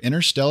group of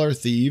interstellar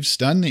thieves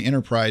stun the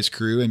Enterprise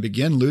crew and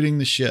begin looting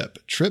the ship.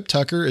 Trip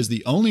Tucker is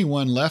the only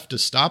one left to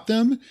stop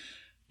them,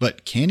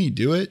 but can he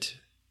do it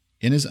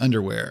in his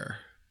underwear?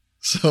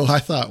 So I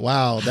thought,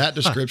 wow, that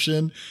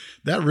description,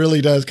 that really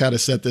does kind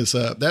of set this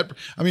up.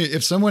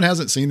 If someone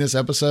hasn't seen this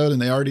episode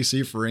and they already see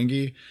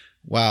Ferengi,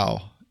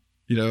 wow.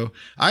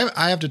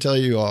 I have to tell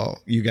you all,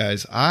 you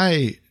guys,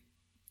 I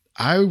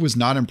was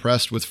not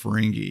impressed with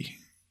Ferengi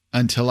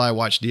until I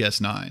watched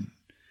DS9.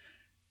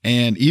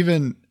 And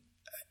even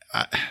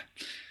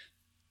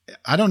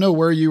I don't know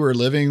where you were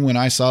living when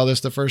I saw this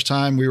the first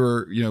time. We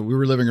were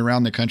living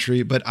around the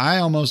country, but I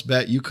almost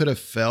bet you could have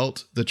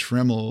felt the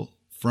tremble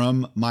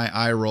from my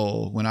eye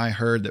roll when I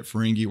heard that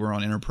Ferengi were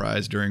on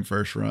Enterprise during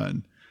first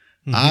run.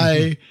 Mm-hmm.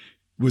 I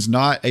was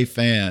not a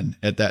fan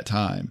at that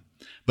time,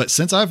 but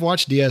since I've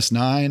watched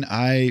DS9,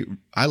 I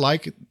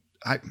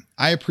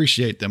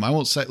appreciate them.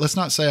 Let's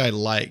not say I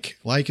like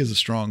is a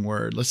strong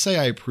word. Let's say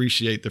I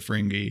appreciate the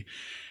Ferengi,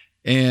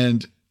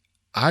 and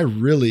I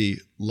really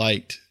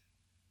liked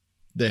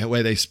the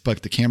way they stuck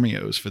the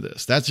cameos for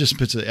this. That just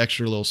puts an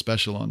extra little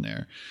special on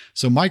there.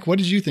 So Mike, what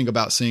did you think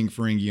about seeing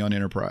Ferengi on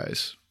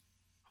Enterprise?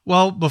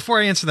 Well,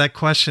 before I answer that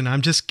question,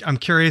 I'm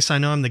curious. I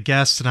know I'm the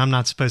guest and I'm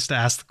not supposed to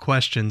ask the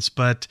questions,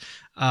 but,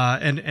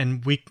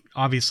 and we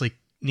obviously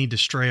need to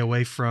stray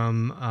away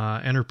from,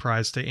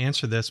 Enterprise to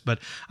answer this, but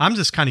I'm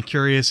just kind of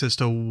curious as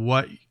to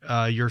what,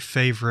 your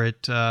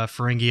favorite,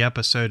 Ferengi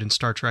episode in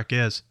Star Trek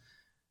is.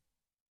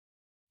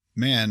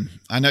 Man,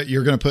 I know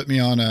you're going to put me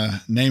on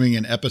naming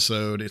an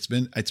episode. It's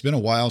been a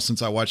while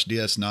since I watched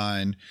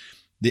DS9.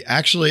 I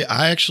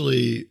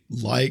actually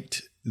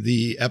liked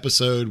the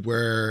episode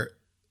where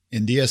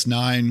in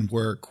DS9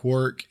 where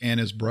Quark and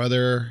his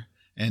brother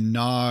and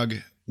Nog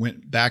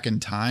went back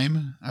in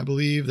time. I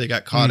believe they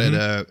got caught at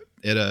a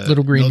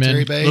Little Green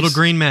military Men. base. Little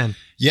Green Men.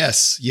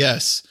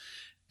 Yes.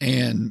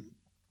 And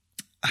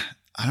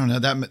I don't know,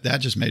 that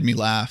just made me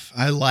laugh.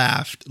 I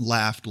laughed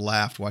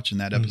watching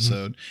that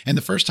episode. Mm-hmm. And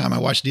the first time I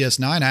watched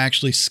DS9, I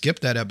actually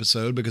skipped that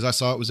episode because I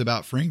saw it was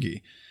about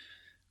Ferengi.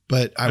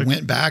 But I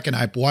went back and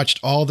I watched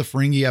all the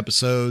Ferengi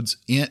episodes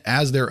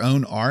as their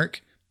own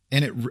arc,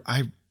 and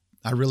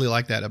I really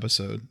like that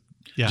episode.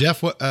 Yeah.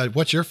 Jeff,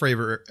 what's your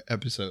favorite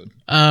episode?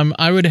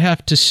 I would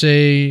have to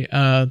say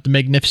The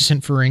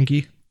Magnificent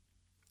Ferengi.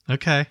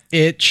 Okay.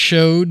 It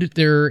showed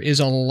there is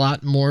a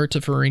lot more to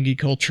Ferengi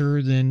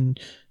culture than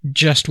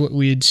just what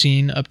we had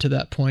seen up to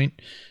that point.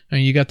 I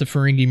mean, you got the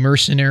Ferengi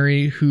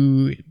mercenary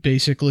who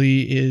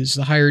basically is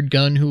the hired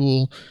gun who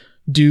will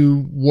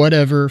do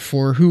whatever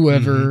for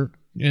whoever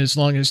as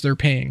long as they're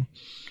paying.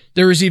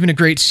 There was even a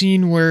great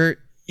scene where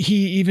he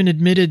even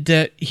admitted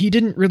that he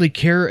didn't really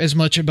care as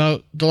much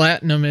about the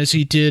Latinum as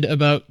he did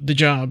about the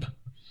job,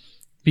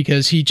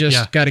 because he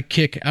just got a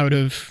kick out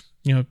of,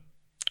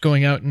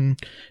 going out and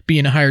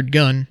being a hired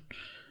gun.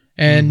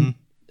 And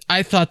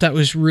I thought that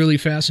was really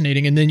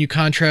fascinating. And then you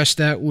contrast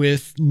that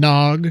with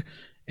Nog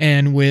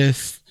and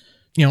with,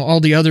 all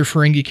the other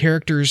Ferengi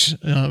characters,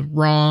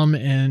 Rom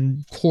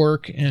and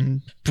Quark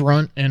and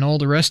Brunt and all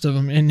the rest of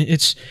them. And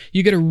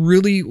you get a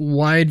really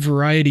wide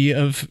variety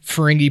of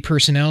Ferengi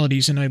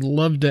personalities. And I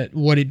loved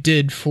what it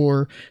did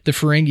for the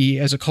Ferengi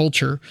as a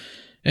culture.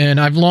 And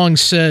I've long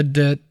said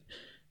that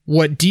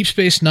what Deep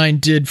Space Nine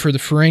did for the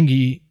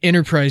Ferengi,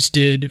 Enterprise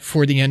did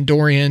for the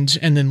Andorians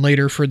and then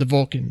later for the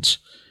Vulcans.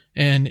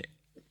 And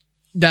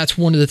that's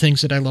one of the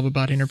things that I love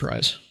about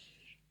Enterprise.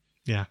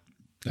 Yeah,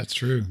 that's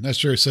true.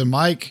 So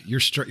Mike,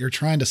 you're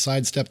trying to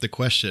sidestep the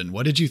question.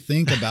 What did you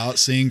think about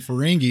seeing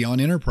Ferengi on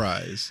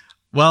Enterprise?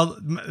 Well,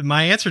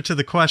 my answer to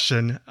the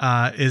question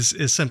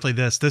is simply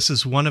this. This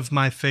is one of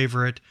my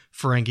favorite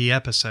Ferengi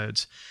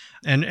episodes.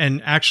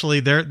 And actually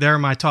they're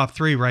my top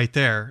three right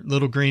there.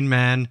 Little Green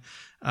Man,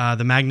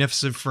 The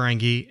Magnificent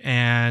Ferengi,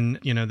 and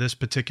this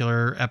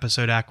particular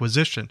episode,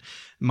 Acquisition,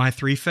 my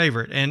three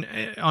favorite. And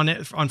on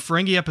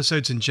Ferengi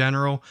episodes in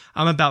general,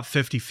 I'm about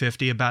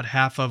 50-50. About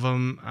half of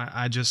them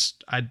I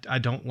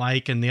don't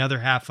like, and the other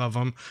half of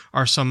them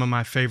are some of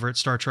my favorite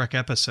Star Trek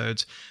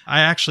episodes.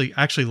 I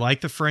actually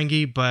like the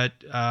Ferengi, but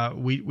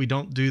we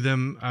don't do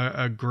them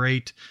a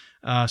great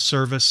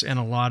service in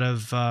a lot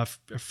of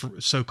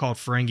so-called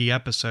Ferengi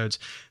episodes.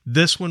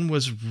 This one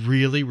was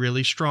really,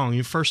 really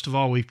strong. First of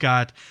all, we've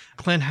got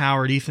Clint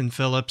Howard, Ethan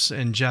Phillips,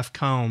 and Jeff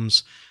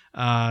Combs,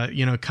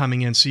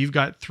 coming in. So you've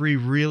got three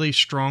really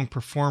strong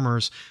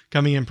performers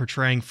coming in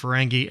portraying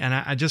Ferengi, and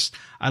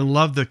I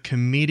love the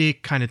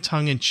comedic kind of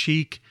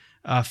tongue-in-cheek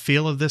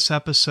feel of this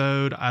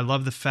episode. I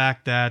love the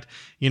fact that,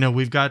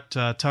 we've got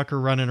Tucker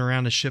running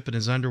around the ship in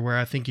his underwear.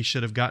 I think he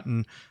should have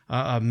gotten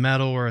a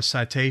medal or a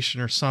citation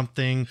or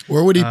something.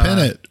 Where would he pin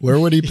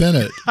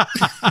it?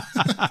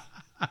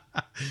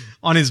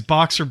 On his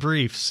boxer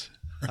briefs.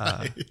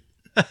 Right.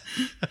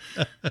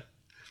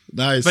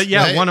 Nice. But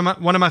yeah,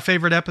 one of my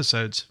favorite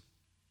episodes.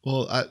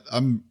 Well,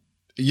 I'm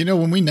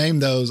when we name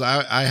those,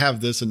 I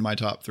have this in my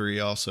top three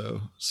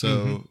also.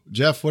 So,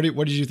 Jeff, what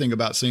did you think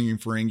about seeing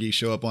Ferengi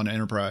show up on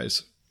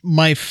Enterprise?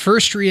 My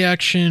first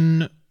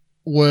reaction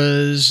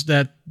was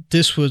that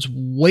this was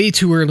way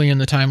too early in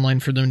the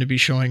timeline for them to be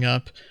showing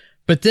up.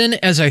 But then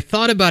as I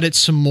thought about it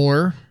some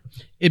more,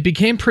 it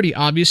became pretty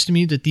obvious to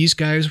me that these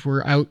guys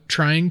were out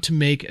trying to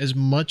make as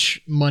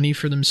much money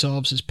for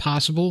themselves as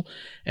possible.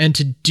 And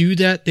to do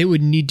that, they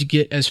would need to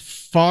get as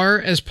far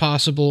as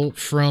possible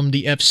from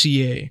the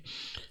FCA.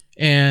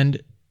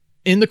 And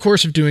in the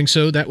course of doing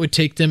so, that would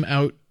take them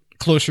out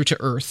closer to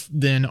Earth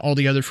than all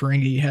the other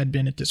Ferengi had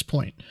been at this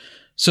point.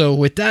 So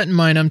with that in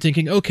mind, I'm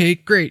thinking, okay,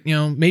 great.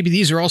 Maybe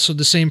these are also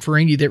the same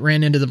Ferengi that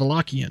ran into the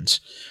Valakians.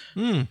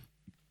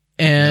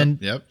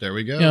 And yep, there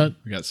we go.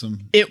 We got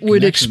some. It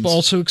would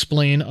also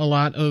explain a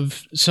lot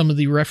of some of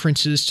the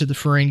references to the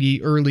Ferengi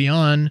early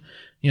on.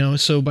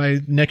 So by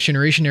Next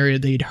Generation era,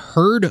 they'd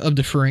heard of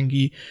the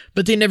Ferengi,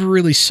 but they never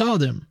really saw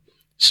them.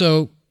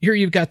 So here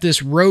you've got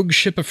this rogue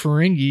ship of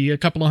Ferengi a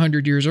couple of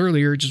 100 years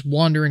earlier, just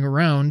wandering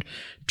around,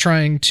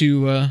 trying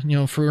to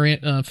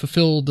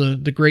fulfill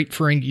the great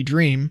Ferengi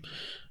dream,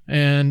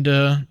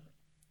 and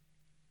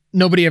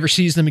nobody ever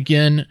sees them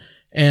again.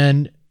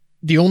 And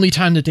the only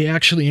time that they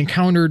actually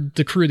encountered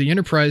the crew of the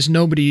Enterprise,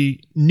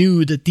 nobody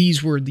knew that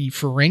these were the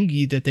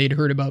Ferengi that they'd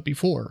heard about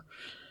before.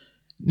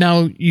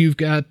 Now you've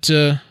got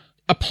a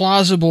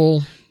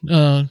plausible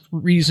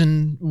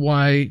reason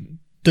why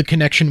the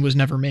connection was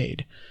never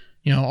made.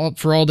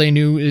 For all they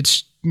knew,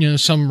 it's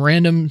some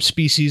random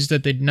species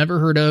that they'd never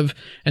heard of,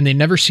 and they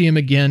never see him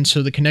again,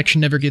 so the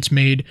connection never gets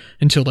made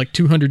until like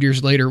 200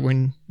 years later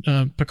when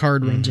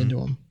Picard runs into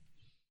him.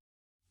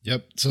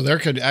 Yep. So there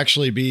could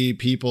actually be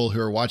people who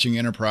are watching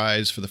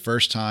Enterprise for the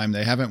first time.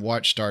 They haven't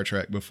watched Star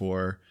Trek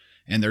before,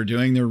 and they're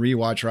doing their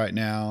rewatch right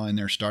now, and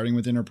they're starting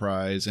with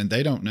Enterprise, and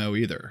they don't know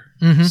either.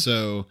 Mm-hmm.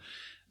 So,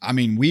 I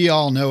mean, we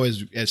all know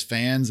as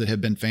fans that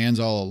have been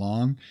fans all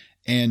along.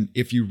 And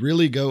if you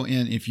really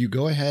if you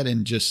go ahead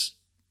and just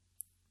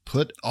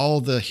put all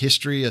the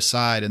history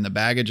aside and the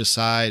baggage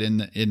aside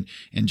and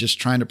just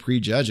trying to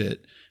prejudge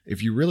it,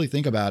 if you really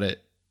think about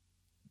it,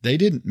 they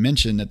didn't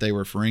mention that they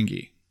were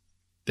Ferengi.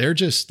 They're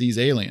just these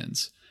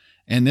aliens.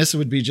 And this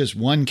would be just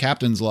one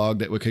captain's log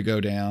that could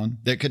go down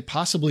that could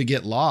possibly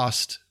get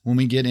lost when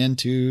we get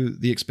into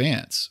the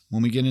Expanse,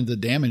 when we get into the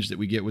damage that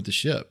we get with the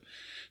ship.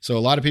 So a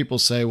lot of people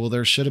say, well,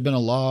 there should have been a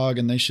log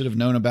and they should have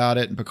known about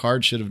it and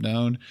Picard should have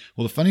known.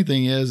 Well, the funny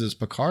thing is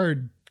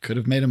Picard could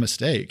have made a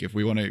mistake if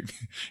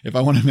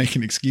I want to make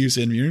an excuse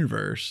in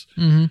universe.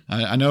 Mm-hmm.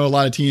 I know a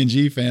lot of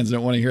TNG fans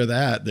don't want to hear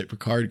that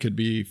Picard could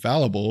be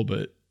fallible,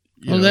 but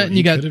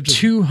you got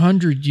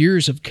 200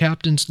 years of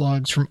captain's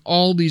logs from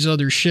all these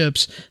other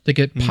ships that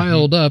get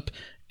piled up,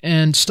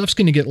 and stuff's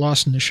going to get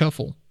lost in the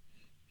shuffle.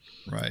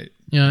 Right.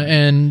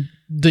 And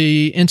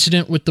the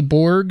incident with the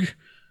Borg,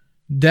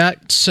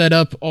 that set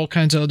up all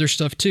kinds of other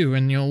stuff too.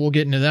 And, we'll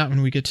get into that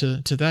when we get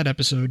to that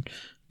episode.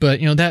 But,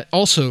 that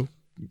also,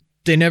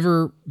 they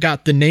never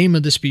got the name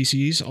of the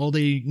species. All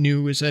they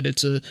knew is that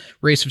it's a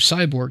race of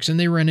cyborgs, and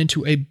they ran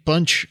into a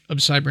bunch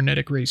of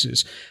cybernetic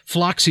races.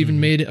 Phlox even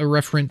made a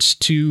reference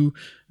to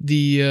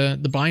the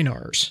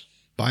Binars.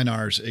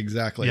 Binars,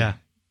 exactly. Yeah.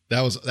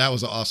 That was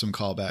an awesome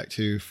callback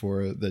too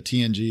for the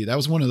TNG. That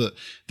was one of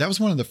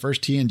the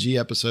first TNG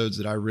episodes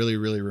that I really,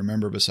 really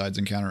remember besides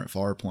Encounter at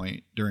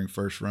Farpoint during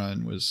first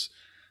run was,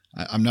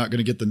 I'm not going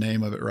to get the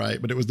name of it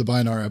right, but it was the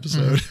Binar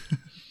episode.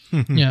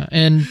 Mm-hmm. Yeah.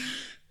 And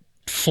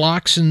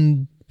Phlox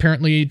and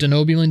apparently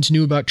Denobulans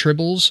knew about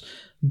tribbles,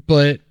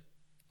 but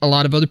a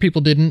lot of other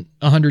people didn't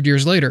 100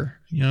 years later.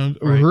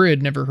 Uhura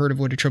had never heard of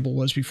what a tribble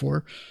was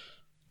before.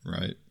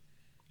 Right.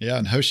 Yeah,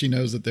 and Hoshi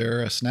knows that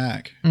they're a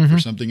snack for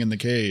something in the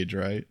cage,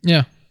 right?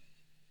 Yeah.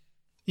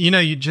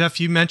 Jeff,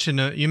 you mentioned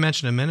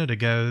a minute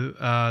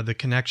ago the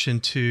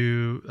connection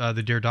to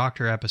the Dear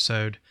Doctor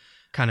episode,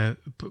 kind of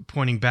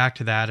pointing back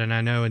to that. And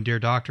I know in Dear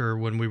Doctor,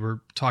 when we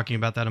were talking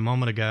about that a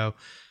moment ago,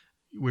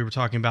 we were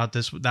talking about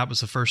this. That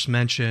was the first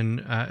mention,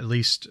 at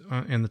least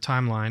in the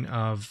timeline,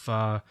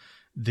 of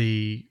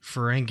the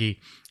Ferengi.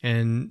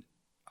 And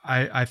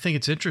I think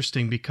it's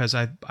interesting because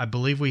I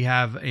believe we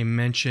have a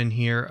mention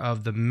here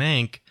of the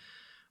Mank,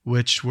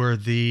 which were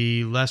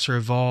the lesser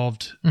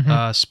evolved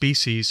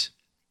species,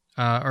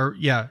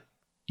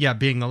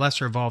 being the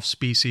lesser evolved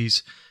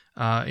species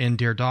in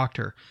Dear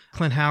Doctor.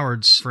 Clint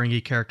Howard's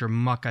Ferengi character,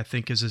 Muck, I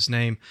think is his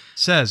name,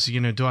 says,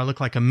 do I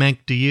look like a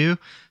Mank to you?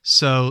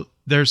 So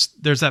there's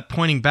that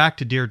pointing back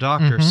to Dear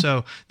Doctor. Mm-hmm.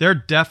 So there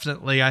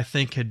definitely, I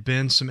think, had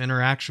been some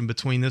interaction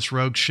between this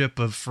rogue ship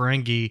of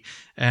Ferengi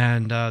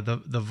and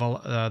the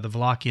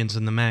Valakians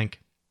and the Mank.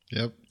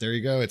 Yep, there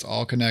you go. It's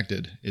all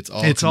connected. It's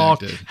all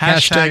connected.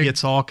 Hashtag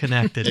it's all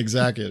connected.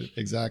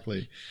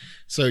 Exactly.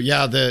 So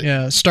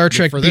yeah, Star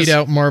Trek beat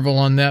out Marvel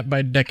on that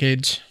by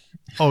decades.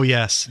 Oh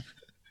yes.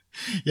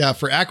 Yeah,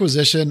 for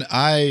acquisition,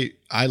 I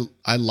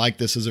like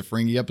this as a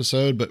Ferengi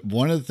episode, but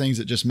one of the things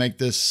that just make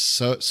this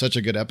such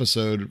a good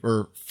episode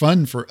or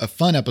fun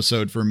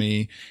episode for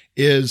me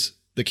is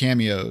the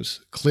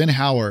cameos. Clint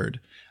Howard,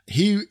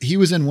 he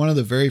was in one of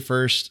the very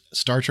first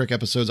Star Trek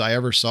episodes I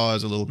ever saw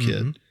as a little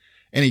kid,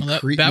 and he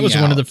creeped me out. That was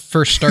one of the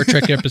first Star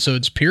Trek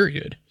episodes,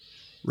 period.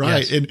 Right,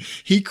 yes. And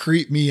he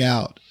creeped me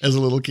out as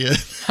a little kid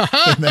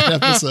in that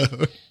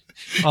episode.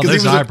 Oh,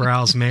 those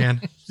eyebrows,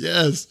 man.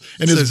 Yes.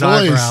 And his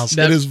voice.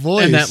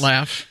 And that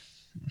laugh.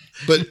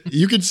 But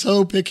you could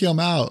so pick him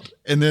out.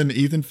 And then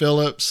Ethan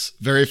Phillips,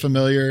 very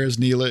familiar as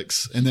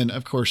Neelix. And then,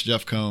 of course,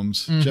 Jeff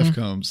Combs. Mm-hmm. Jeff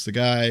Combs, the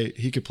guy,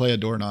 he could play a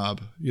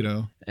doorknob,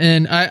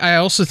 And I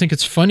also think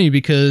it's funny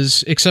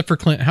because, except for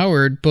Clint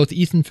Howard, both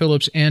Ethan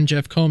Phillips and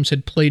Jeff Combs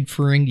had played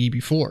Ferengi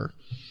before.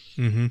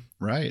 Mm-hmm.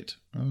 Right.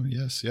 Oh,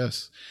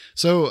 yes.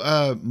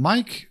 So,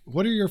 Mike,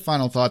 what are your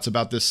final thoughts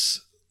about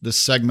this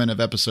segment of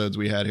episodes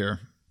we had here?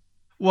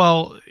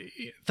 Well,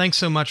 thanks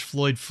so much,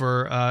 Floyd,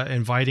 for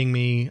inviting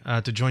me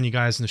to join you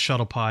guys in the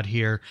Shuttlepod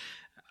here.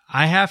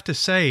 I have to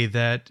say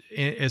that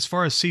as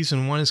far as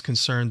season 1 is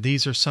concerned,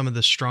 these are some of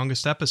the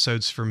strongest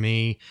episodes for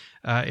me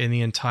in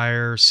the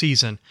entire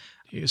season.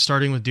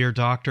 Starting with Dear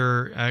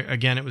Doctor,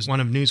 again, it was one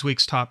of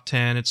Newsweek's top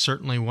 10. It's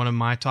certainly one of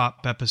my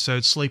top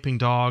episodes. Sleeping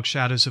Dog,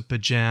 Shadows of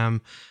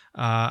Pajem.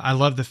 I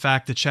love the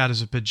fact that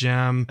Shadows of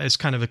Pajem is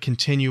kind of a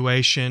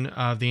continuation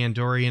of the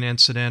Andorian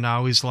incident. I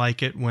always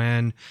like it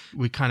when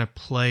we kind of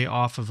play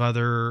off of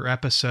other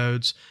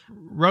episodes.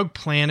 Rogue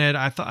Planet,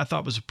 I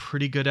thought was a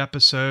pretty good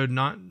episode.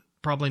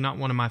 Probably not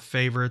one of my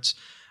favorites.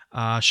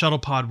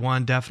 Shuttlepod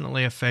One,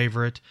 definitely a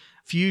favorite.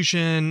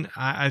 Fusion,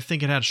 I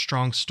think it had a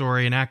strong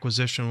story. And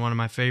Acquisition, one of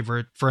my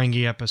favorite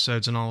Ferengi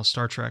episodes in all of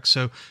Star Trek.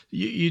 So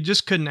you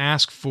just couldn't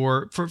ask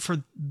for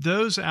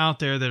those out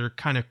there that are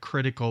kind of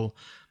critical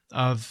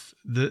of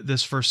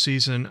this first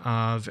season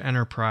of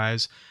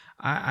Enterprise.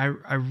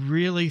 I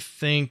really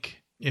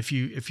think if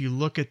you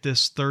look at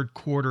this third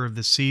quarter of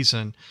the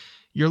season,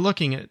 you're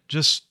looking at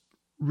just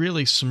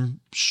really some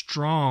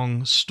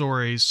strong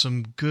stories,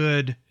 some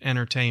good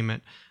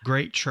entertainment,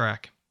 great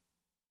Trek.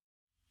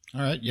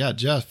 All right. Yeah,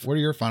 Jeff, what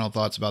are your final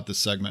thoughts about this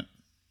segment?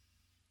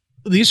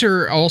 These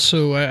are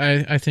also,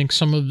 I think,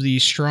 some of the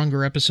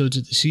stronger episodes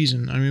of the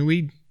season. I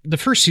mean, the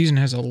first season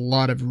has a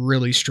lot of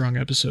really strong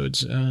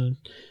episodes. I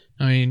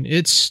mean,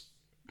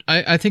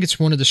 I think it's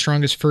one of the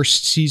strongest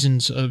first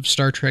seasons of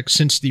Star Trek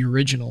since the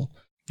original.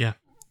 Yeah.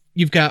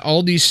 You've got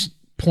all these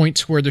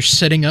points where they're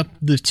setting up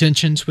the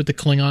tensions with the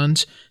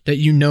Klingons that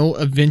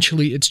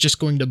eventually it's just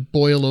going to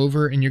boil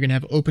over and you're going to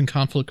have open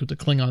conflict with the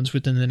Klingons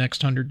within the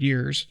next 100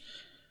 years.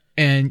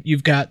 And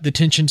you've got the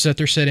tensions that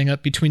they're setting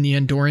up between the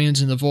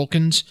Andorians and the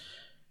Vulcans.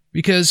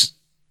 Because,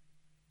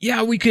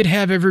 yeah, we could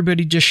have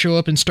everybody just show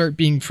up and start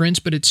being friends,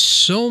 but it's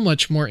so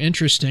much more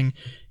interesting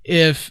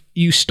if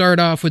you start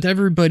off with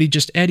everybody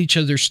just at each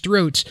other's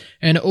throats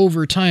and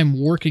over time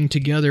working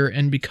together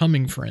and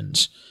becoming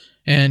friends.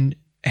 And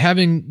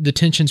having the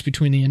tensions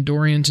between the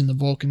Andorians and the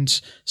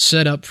Vulcans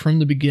set up from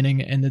the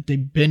beginning and that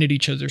they've been at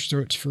each other's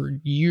throats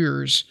for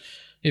years,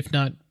 if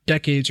not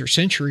decades or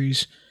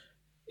centuries,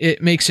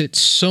 it makes it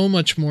so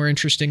much more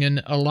interesting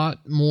and a lot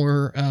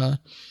more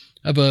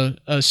of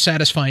a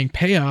satisfying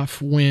payoff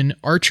when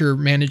Archer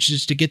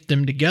manages to get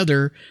them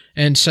together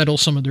and settle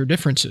some of their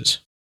differences.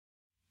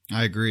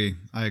 I agree.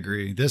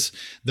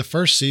 The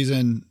first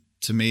season,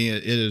 to me,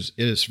 it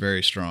is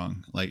very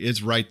strong. Like,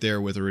 it's right there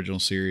with original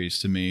series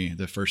to me,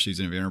 the first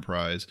season of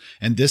Enterprise.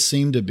 And this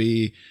seemed to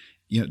be,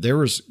 there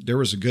was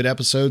good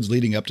episodes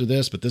leading up to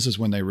this, but this is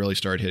when they really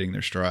started hitting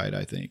their stride,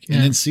 I think. Yeah.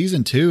 And then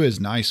season 2 is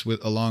nice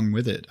along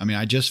with it. I mean,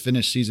 I just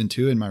finished season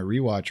 2 in my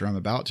rewatch, or I'm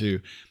about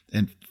to,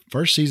 and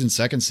first season,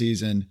 second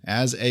season,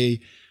 as a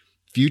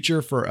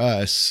future for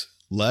us,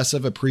 less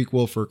of a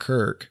prequel for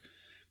Kirk.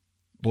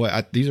 Boy,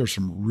 these are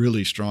some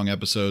really strong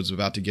episodes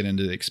about to get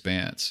into the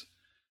Expanse.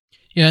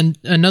 Yeah, and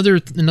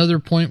another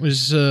point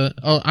was,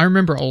 I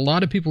remember a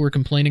lot of people were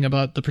complaining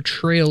about the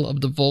portrayal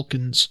of the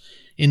Vulcans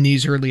in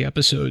these early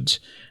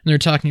episodes. And they're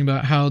talking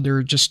about how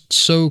they're just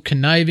so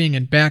conniving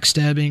and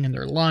backstabbing, and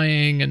they're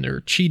lying, and they're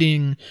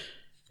cheating.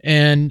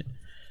 And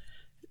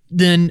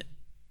then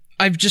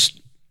I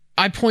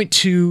point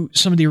to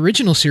some of the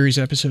original series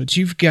episodes.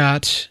 You've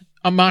got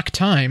A Mock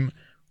Time,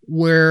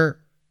 where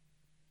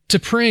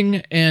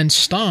T'Pring and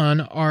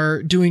Stan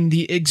are doing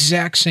the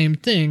exact same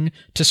thing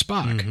to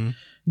Spock. Mm-hmm.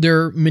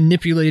 They're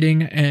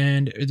manipulating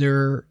and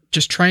they're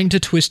just trying to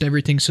twist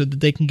everything so that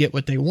they can get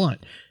what they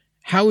want.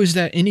 How is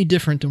that any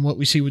different than what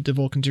we see what the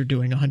Vulcans are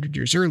doing 100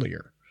 years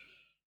earlier?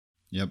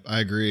 Yep, I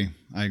agree.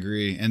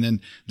 And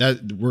then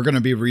that we're going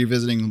to be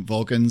revisiting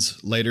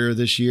Vulcans later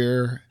this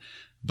year.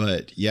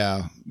 But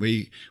yeah,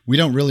 we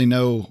don't really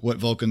know what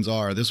Vulcans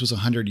are. This was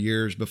 100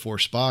 years before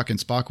Spock, and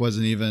Spock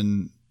wasn't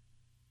even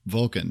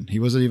Vulcan. He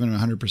wasn't even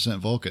 100%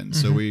 Vulcan. Mm-hmm.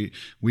 So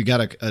we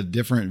got a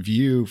different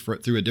view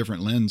through a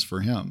different lens for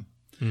him.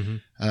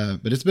 Mm-hmm.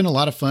 But it's been a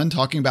lot of fun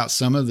talking about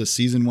some of the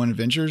season 1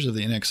 adventures of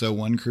the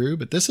NX-01 crew.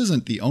 But this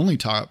isn't the only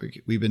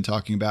topic we've been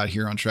talking about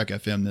here on Trek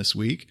FM this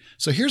week.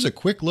 So here's a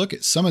quick look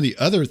at some of the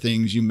other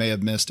things you may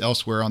have missed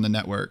elsewhere on the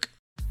network.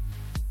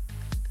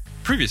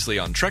 Previously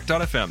on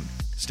Trek.fm,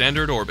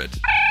 Standard Orbit.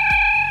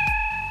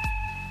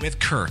 With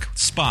Kirk,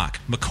 Spock,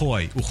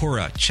 McCoy,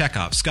 Uhura,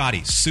 Chekhov,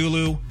 Scotty,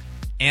 Sulu,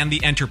 and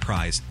the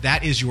Enterprise.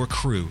 That is your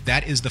crew.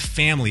 That is the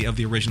family of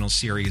the original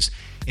series.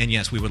 And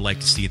yes, we would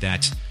like to see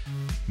that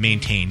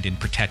maintained and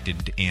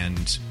protected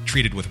and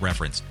treated with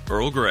reverence.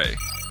 Earl Grey.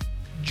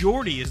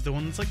 Geordi is the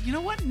one that's like, you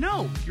know what?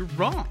 No, you're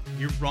wrong.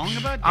 You're wrong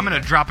about Data. I'm going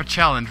to drop a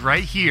challenge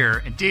right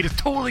here, and Data's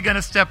totally going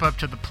to step up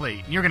to the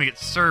plate. And you're going to get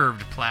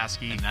served,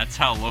 Plasky. And that's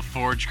how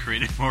LaForge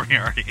created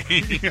Moriarty.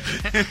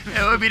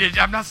 I mean,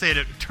 I'm not saying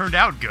it turned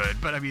out good,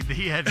 but I mean,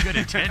 he had good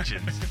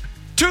intentions.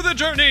 To the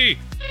journey!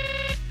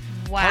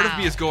 Wow. Part of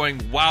me is going,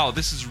 wow,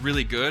 this is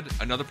really good.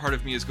 Another part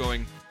of me is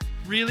going,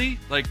 really?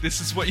 Like, this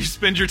is what you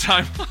spend your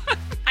time on?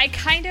 I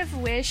kind of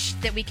wish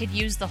that we could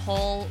use the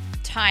whole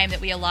time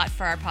that we allot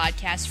for our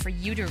podcast for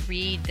you to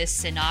read this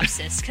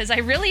synopsis, because I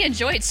really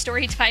enjoyed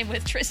story time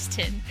with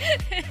Tristan.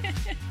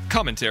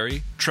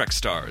 Commentary, Trek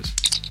Stars.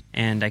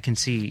 And I can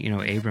see,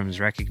 Abrams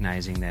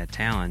recognizing that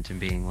talent and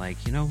being like,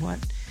 you know what?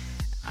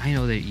 I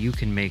know that you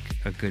can make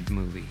a good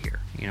movie here.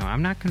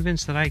 I'm not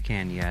convinced that I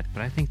can yet,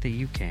 but I think that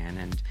you can,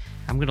 and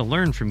I'm going to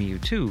learn from you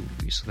too,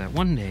 so that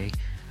one day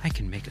I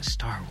can make a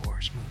Star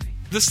Wars movie.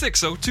 The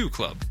 602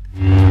 Club.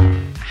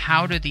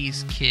 How do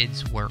these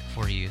kids work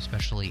for you,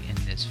 especially in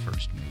this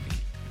first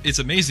movie? It's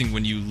amazing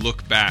when you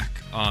look back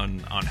on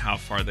how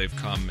far they've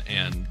come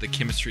and the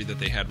chemistry that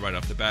they had right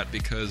off the bat,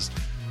 because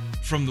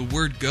from the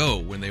word go,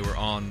 when they were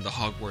on the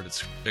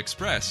Hogwarts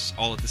Express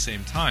all at the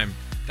same time,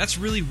 that's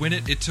really when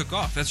it took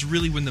off. That's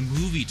really when the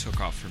movie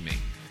took off for me.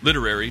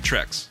 Literary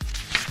Treks.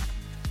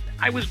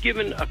 I was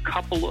given a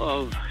couple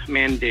of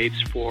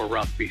mandates for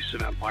Rough Beasts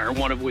of Empire,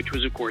 one of which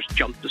was, of course,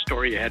 jump the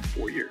story ahead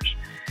 4 years.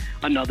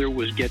 Another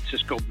was get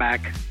Sisko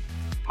back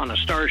on a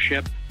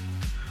starship,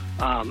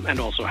 and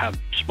also have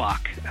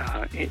Spock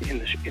in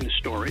the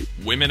story.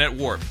 Women at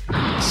Warp.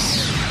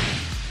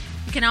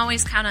 You can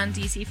always count on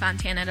DC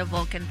Fontana to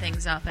Vulcan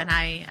things up, and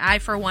I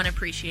for one,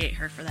 appreciate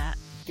her for that.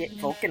 Get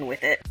Vulcan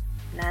with it.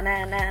 Na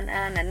na na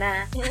na na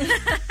na.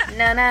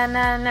 Na na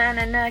na na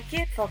na na.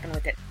 Get Vulcan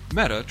with it.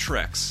 Meta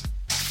Treks.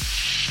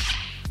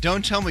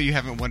 Don't tell me you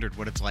haven't wondered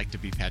what it's like to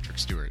be Patrick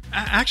Stewart.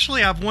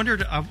 Actually,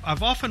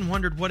 I've often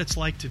wondered what it's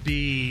like to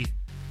be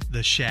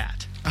the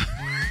Shat.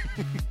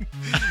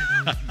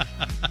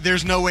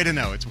 There's no way to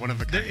know. It's one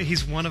of a kind.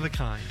 He's one of a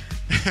kind.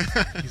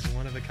 He's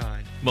one of a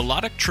kind.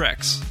 Melodic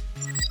Treks.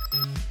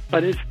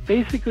 But it's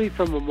basically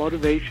from a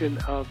motivation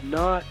of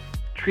not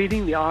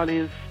treating the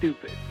audience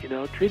stupid,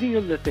 treating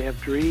them that they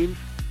have dreams,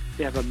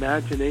 they have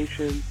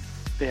imagination,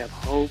 they have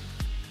hope,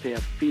 they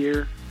have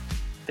fear,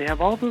 they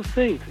have all those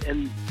things,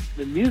 and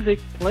the music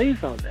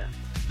plays on them.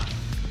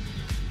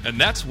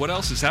 And that's what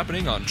else is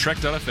happening on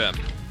Trek.fm.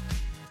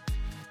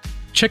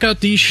 Check out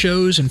these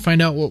shows and find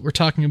out what we're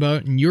talking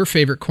about in your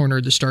favorite corner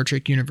of the Star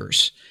Trek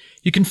universe.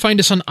 You can find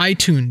us on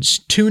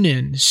iTunes,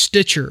 TuneIn,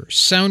 Stitcher,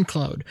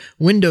 SoundCloud,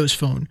 Windows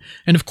Phone,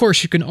 and of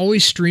course you can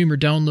always stream or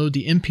download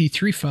the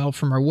MP3 file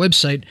from our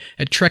website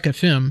at Trek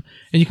FM,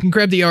 and you can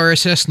grab the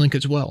RSS link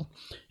as well.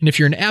 And if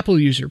you're an Apple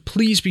user,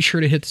 please be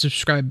sure to hit the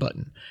subscribe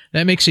button.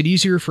 That makes it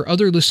easier for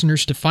other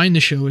listeners to find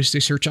the show as they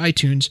search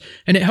iTunes,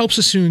 and it helps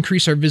us to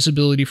increase our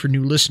visibility for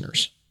new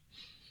listeners.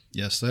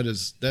 Yes,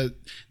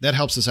 that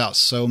helps us out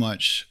so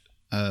much,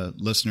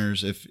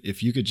 listeners.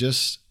 If you could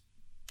just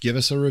give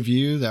us a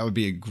review, that would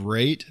be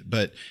great,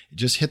 but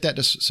just hit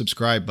that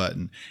subscribe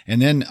button.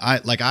 And then I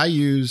don't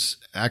use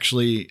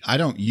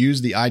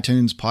the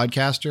iTunes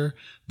podcaster,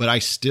 but I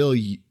still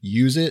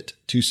use it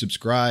to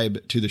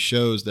subscribe to the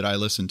shows that I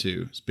listen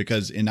to,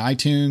 because in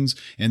iTunes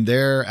and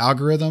their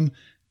algorithm,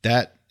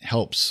 that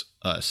helps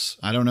us.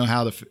 I don't know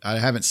how I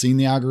haven't seen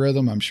the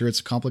algorithm. I'm sure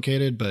it's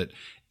complicated, but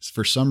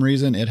for some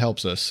reason it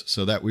helps us,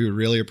 so that we would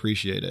really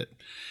appreciate it.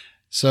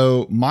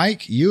 So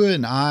Mike, you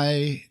and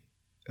I,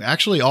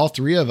 actually, all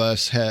three of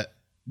us,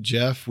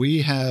 Jeff,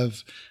 we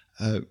have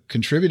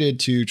contributed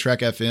to Trek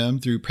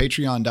FM through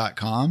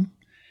patreon.com.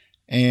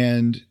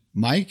 And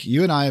Mike,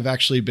 you and I have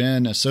actually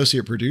been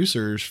associate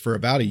producers for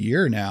about a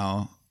year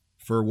now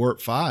for Warp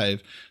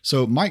 5.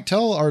 So Mike,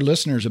 tell our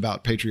listeners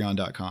about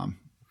patreon.com.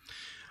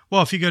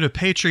 Well, if you go to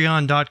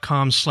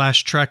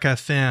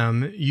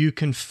patreon.com/TrekFM, you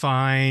can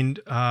find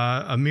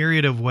a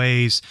myriad of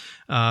ways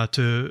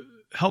to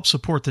help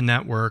support the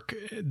network.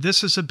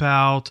 This is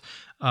about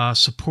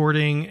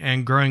supporting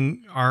and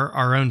growing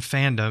our own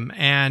fandom.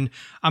 And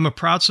I'm a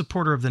proud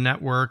supporter of the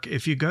network.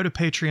 If you go to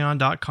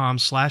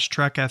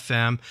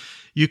patreon.com/TrekFM,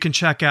 you can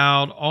check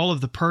out all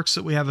of the perks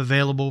that we have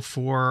available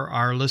for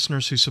our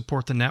listeners who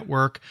support the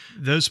network.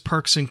 Those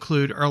perks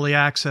include early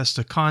access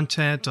to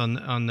content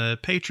on the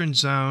patron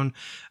zone.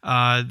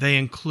 They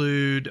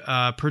include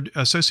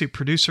associate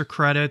producer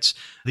credits,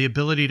 the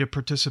ability to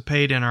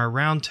participate in our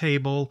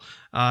roundtable,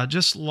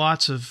 just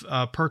lots of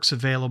perks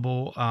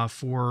available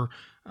for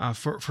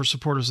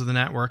supporters of the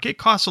network. It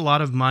costs a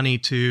lot of money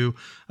to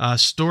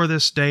store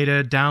this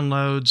data,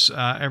 downloads.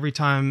 Every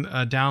time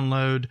a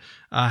download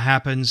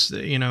happens,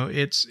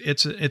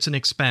 it's an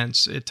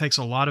expense. It takes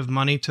a lot of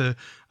money to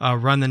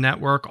run the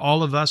network.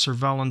 All of us are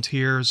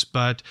volunteers,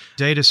 but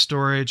data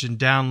storage and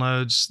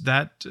downloads,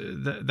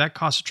 that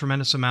costs a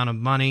tremendous amount of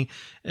money.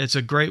 It's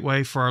a great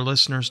way for our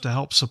listeners to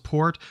help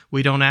support.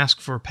 We don't ask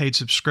for paid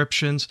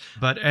subscriptions,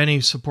 but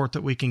any support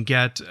that we can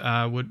get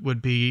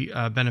would be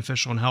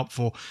beneficial and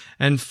helpful.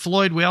 And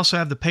Floyd, we also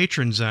have the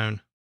Patron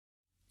Zone.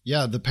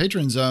 Yeah, the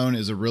Patron Zone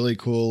is a really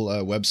cool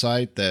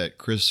website that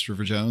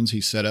Christopher Jones, he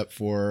set up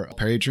for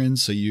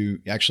patrons. So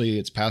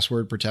it's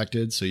password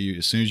protected. So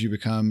as soon as you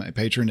become a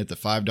patron at the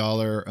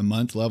 $5 a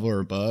month level or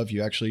above,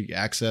 you actually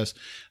access,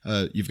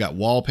 you've got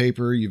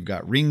wallpaper, you've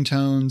got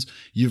ringtones,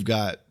 you've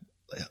got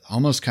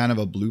almost kind of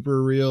a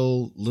blooper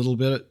reel little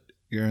bit.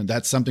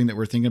 That's something that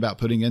we're thinking about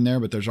putting in there,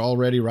 but there's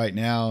already right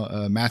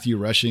now Matthew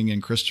Rushing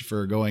and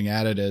Christopher going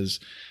at it as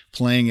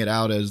playing it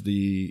out as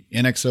the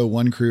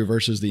NX-01 crew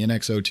versus the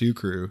NX-02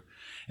 crew.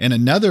 And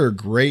another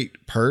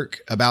great perk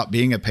about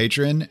being a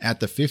patron at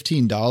the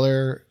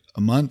 $15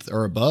 a month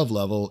or above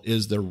level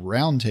is the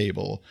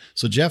roundtable.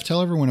 So Jeff,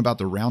 tell everyone about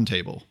the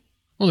roundtable.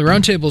 Well, the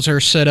roundtables are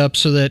set up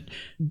so that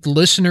the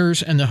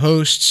listeners and the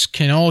hosts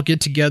can all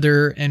get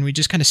together and we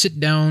just kind of sit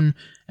down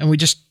and we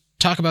just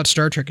talk about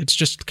Star Trek. It's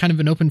just kind of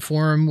an open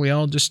forum. We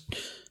all just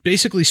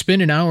basically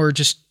spend an hour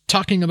just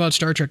talking about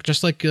Star Trek,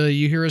 just like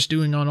you hear us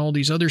doing on all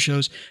these other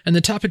shows. And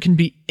the topic can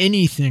be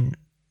anything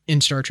in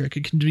Star Trek.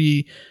 It can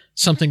be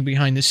something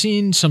behind the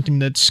scenes, something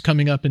that's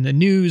coming up in the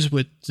news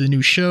with the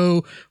new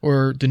show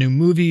or the new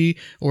movie,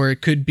 or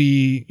it could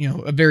be,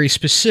 a very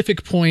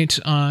specific point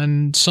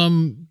on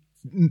some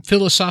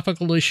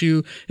philosophical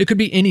issue. It could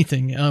be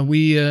anything.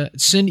 We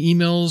send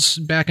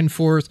emails back and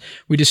forth.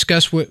 We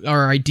discuss what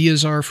our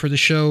ideas are for the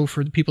show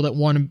for the people that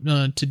want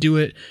to do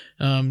it.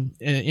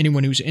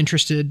 Anyone who's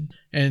interested,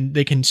 and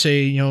they can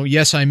say,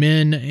 yes, I'm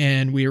in,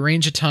 and we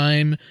arrange a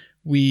time.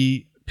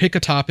 We pick a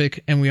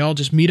topic, and we all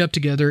just meet up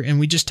together and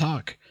we just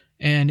talk.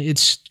 And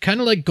it's kind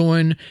of like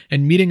going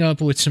and meeting up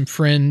with some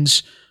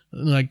friends,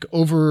 like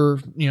over,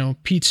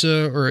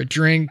 pizza or a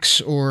drinks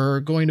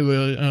or going to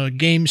a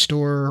game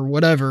store or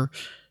whatever.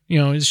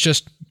 It's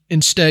just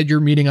instead you're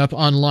meeting up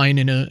online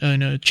in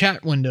a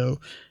chat window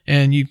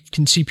and you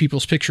can see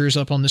people's pictures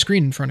up on the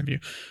screen in front of you.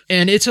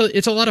 And it's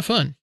a lot of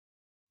fun.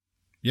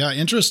 Yeah,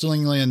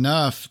 interestingly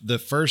enough, the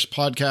first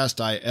podcast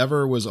I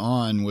ever was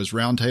on was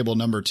Roundtable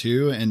number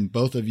 2, and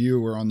both of you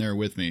were on there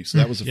with me. So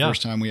that was the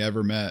first time we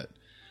ever met.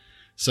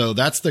 So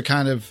that's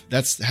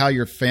how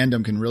your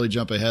fandom can really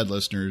jump ahead,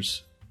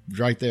 listeners.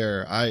 Right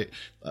there.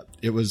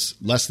 It was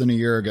less than a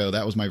year ago.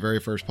 That was my very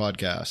first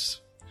podcast.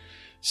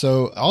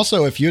 So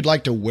also, if you'd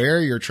like to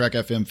wear your Trek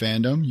FM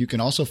fandom, you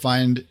can also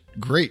find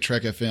great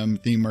Trek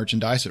FM themed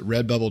merchandise at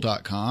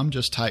redbubble.com.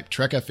 Just type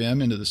Trek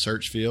FM into the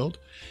search field.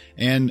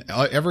 And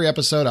every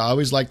episode, I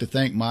always like to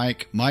thank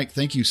Mike. Mike,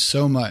 thank you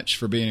so much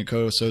for being a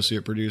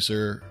co-associate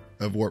producer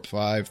of Warp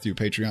 5 through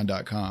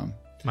patreon.com.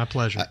 My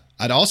pleasure.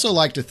 I'd also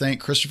like to thank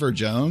Christopher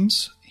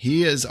Jones.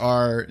 He is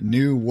our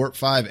new Warp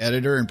 5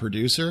 editor and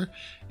producer,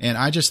 and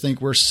I just think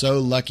we're so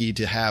lucky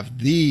to have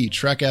the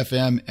Trek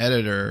FM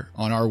editor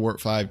on our Warp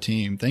 5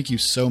 team. Thank you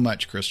so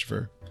much,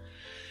 Christopher.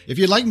 If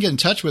you'd like to get in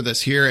touch with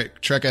us here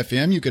at Trek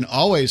FM, you can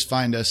always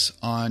find us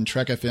on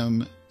Trek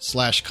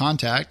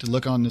FM/contact.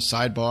 Look on the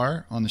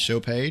sidebar on the show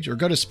page, or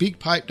go to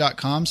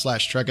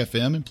speakpipe.com/Trek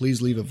FM and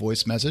please leave a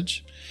voice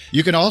message.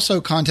 You can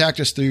also contact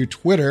us through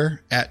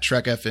Twitter at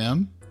Trek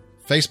FM,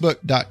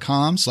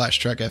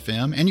 Facebook.com/Trek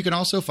FM, and you can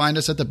also find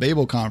us at the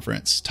Babel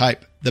Conference.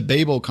 Type the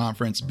Babel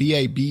Conference,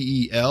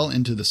 BABEL,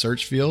 into the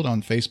search field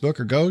on Facebook,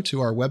 or go to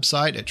our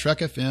website at Trek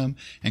FM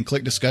and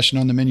click discussion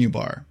on the menu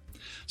bar.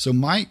 So,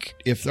 Mike,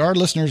 if our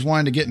listeners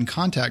wanted to get in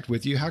contact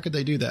with you, how could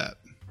they do that?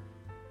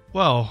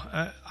 Well,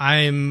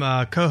 I'm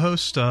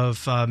co-host of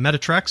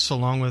Metatrex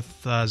along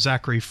with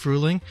Zachary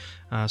Fruling.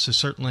 So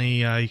certainly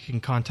you can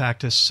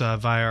contact us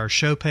via our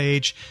show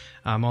page.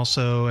 I'm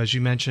also, as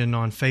you mentioned,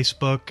 on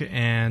Facebook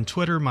and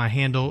Twitter. My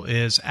handle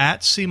is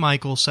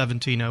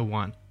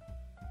 @CMichael1701.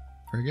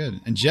 Very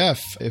good. And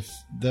Jeff, if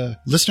the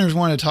listeners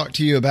want to talk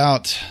to you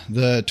about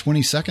the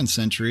 22nd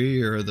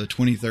century or the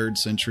 23rd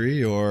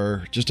century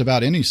or just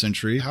about any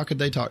century, how could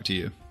they talk to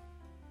you?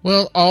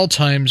 Well, all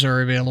times are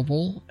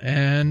available,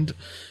 and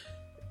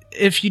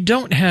if you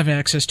don't have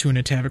access to an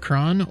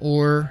Atavachron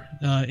or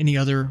any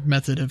other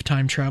method of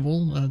time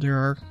travel, there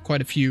are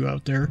quite a few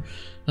out there.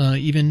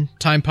 Even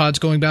time pods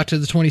going back to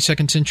the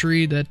 22nd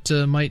century that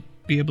might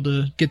be able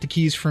to get the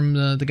keys from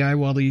the guy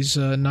while he's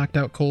knocked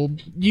out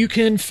cold. You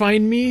can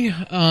find me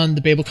on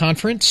the Babel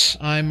Conference.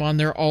 I'm on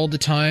there all the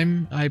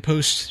time. I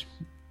post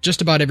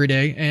just about every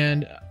day,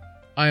 and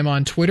I'm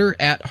on Twitter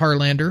at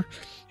Harlander.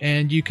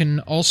 And you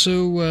can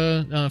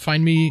also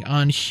find me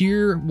on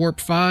here, Warp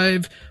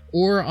 5,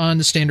 or on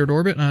the Standard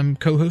Orbit. I'm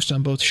co-host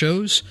on both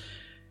shows.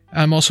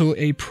 I'm also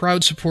a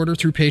proud supporter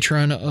through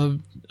Patreon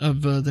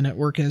of the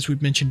network, as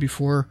we've mentioned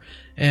before.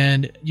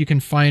 And you can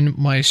find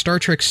my Star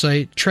Trek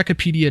site,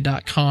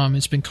 Trekipedia.com.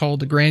 It's been called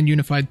the Grand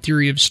Unified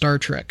Theory of Star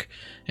Trek.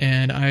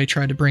 And I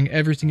try to bring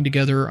everything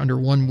together under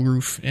one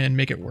roof and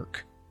make it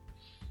work.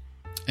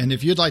 And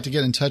if you'd like to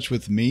get in touch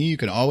with me, you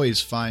can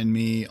always find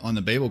me on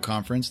the Babel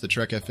Conference, the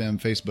Trek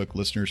FM Facebook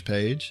listeners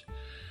page.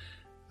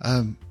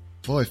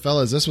 Boy,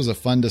 fellas, this was a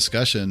fun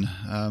discussion.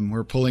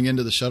 We're pulling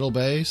into the shuttle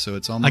bay, so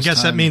it's almost I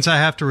guess time. That means I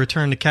have to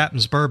return to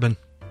Captain's Bourbon.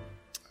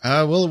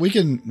 Well,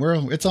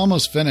 it's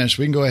almost finished.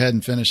 We can go ahead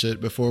and finish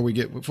it before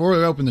we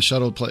open the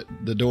shuttle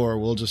the door.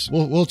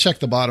 We'll check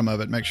the bottom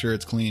of it, make sure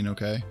it's clean.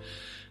 Okay.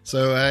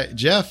 So,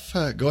 Jeff,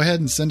 go ahead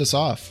and send us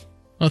off.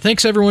 Well,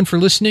 thanks everyone for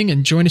listening,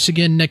 and join us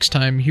again next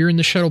time here in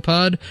the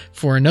Shuttlepod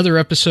for another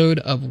episode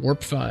of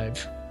Warp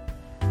 5.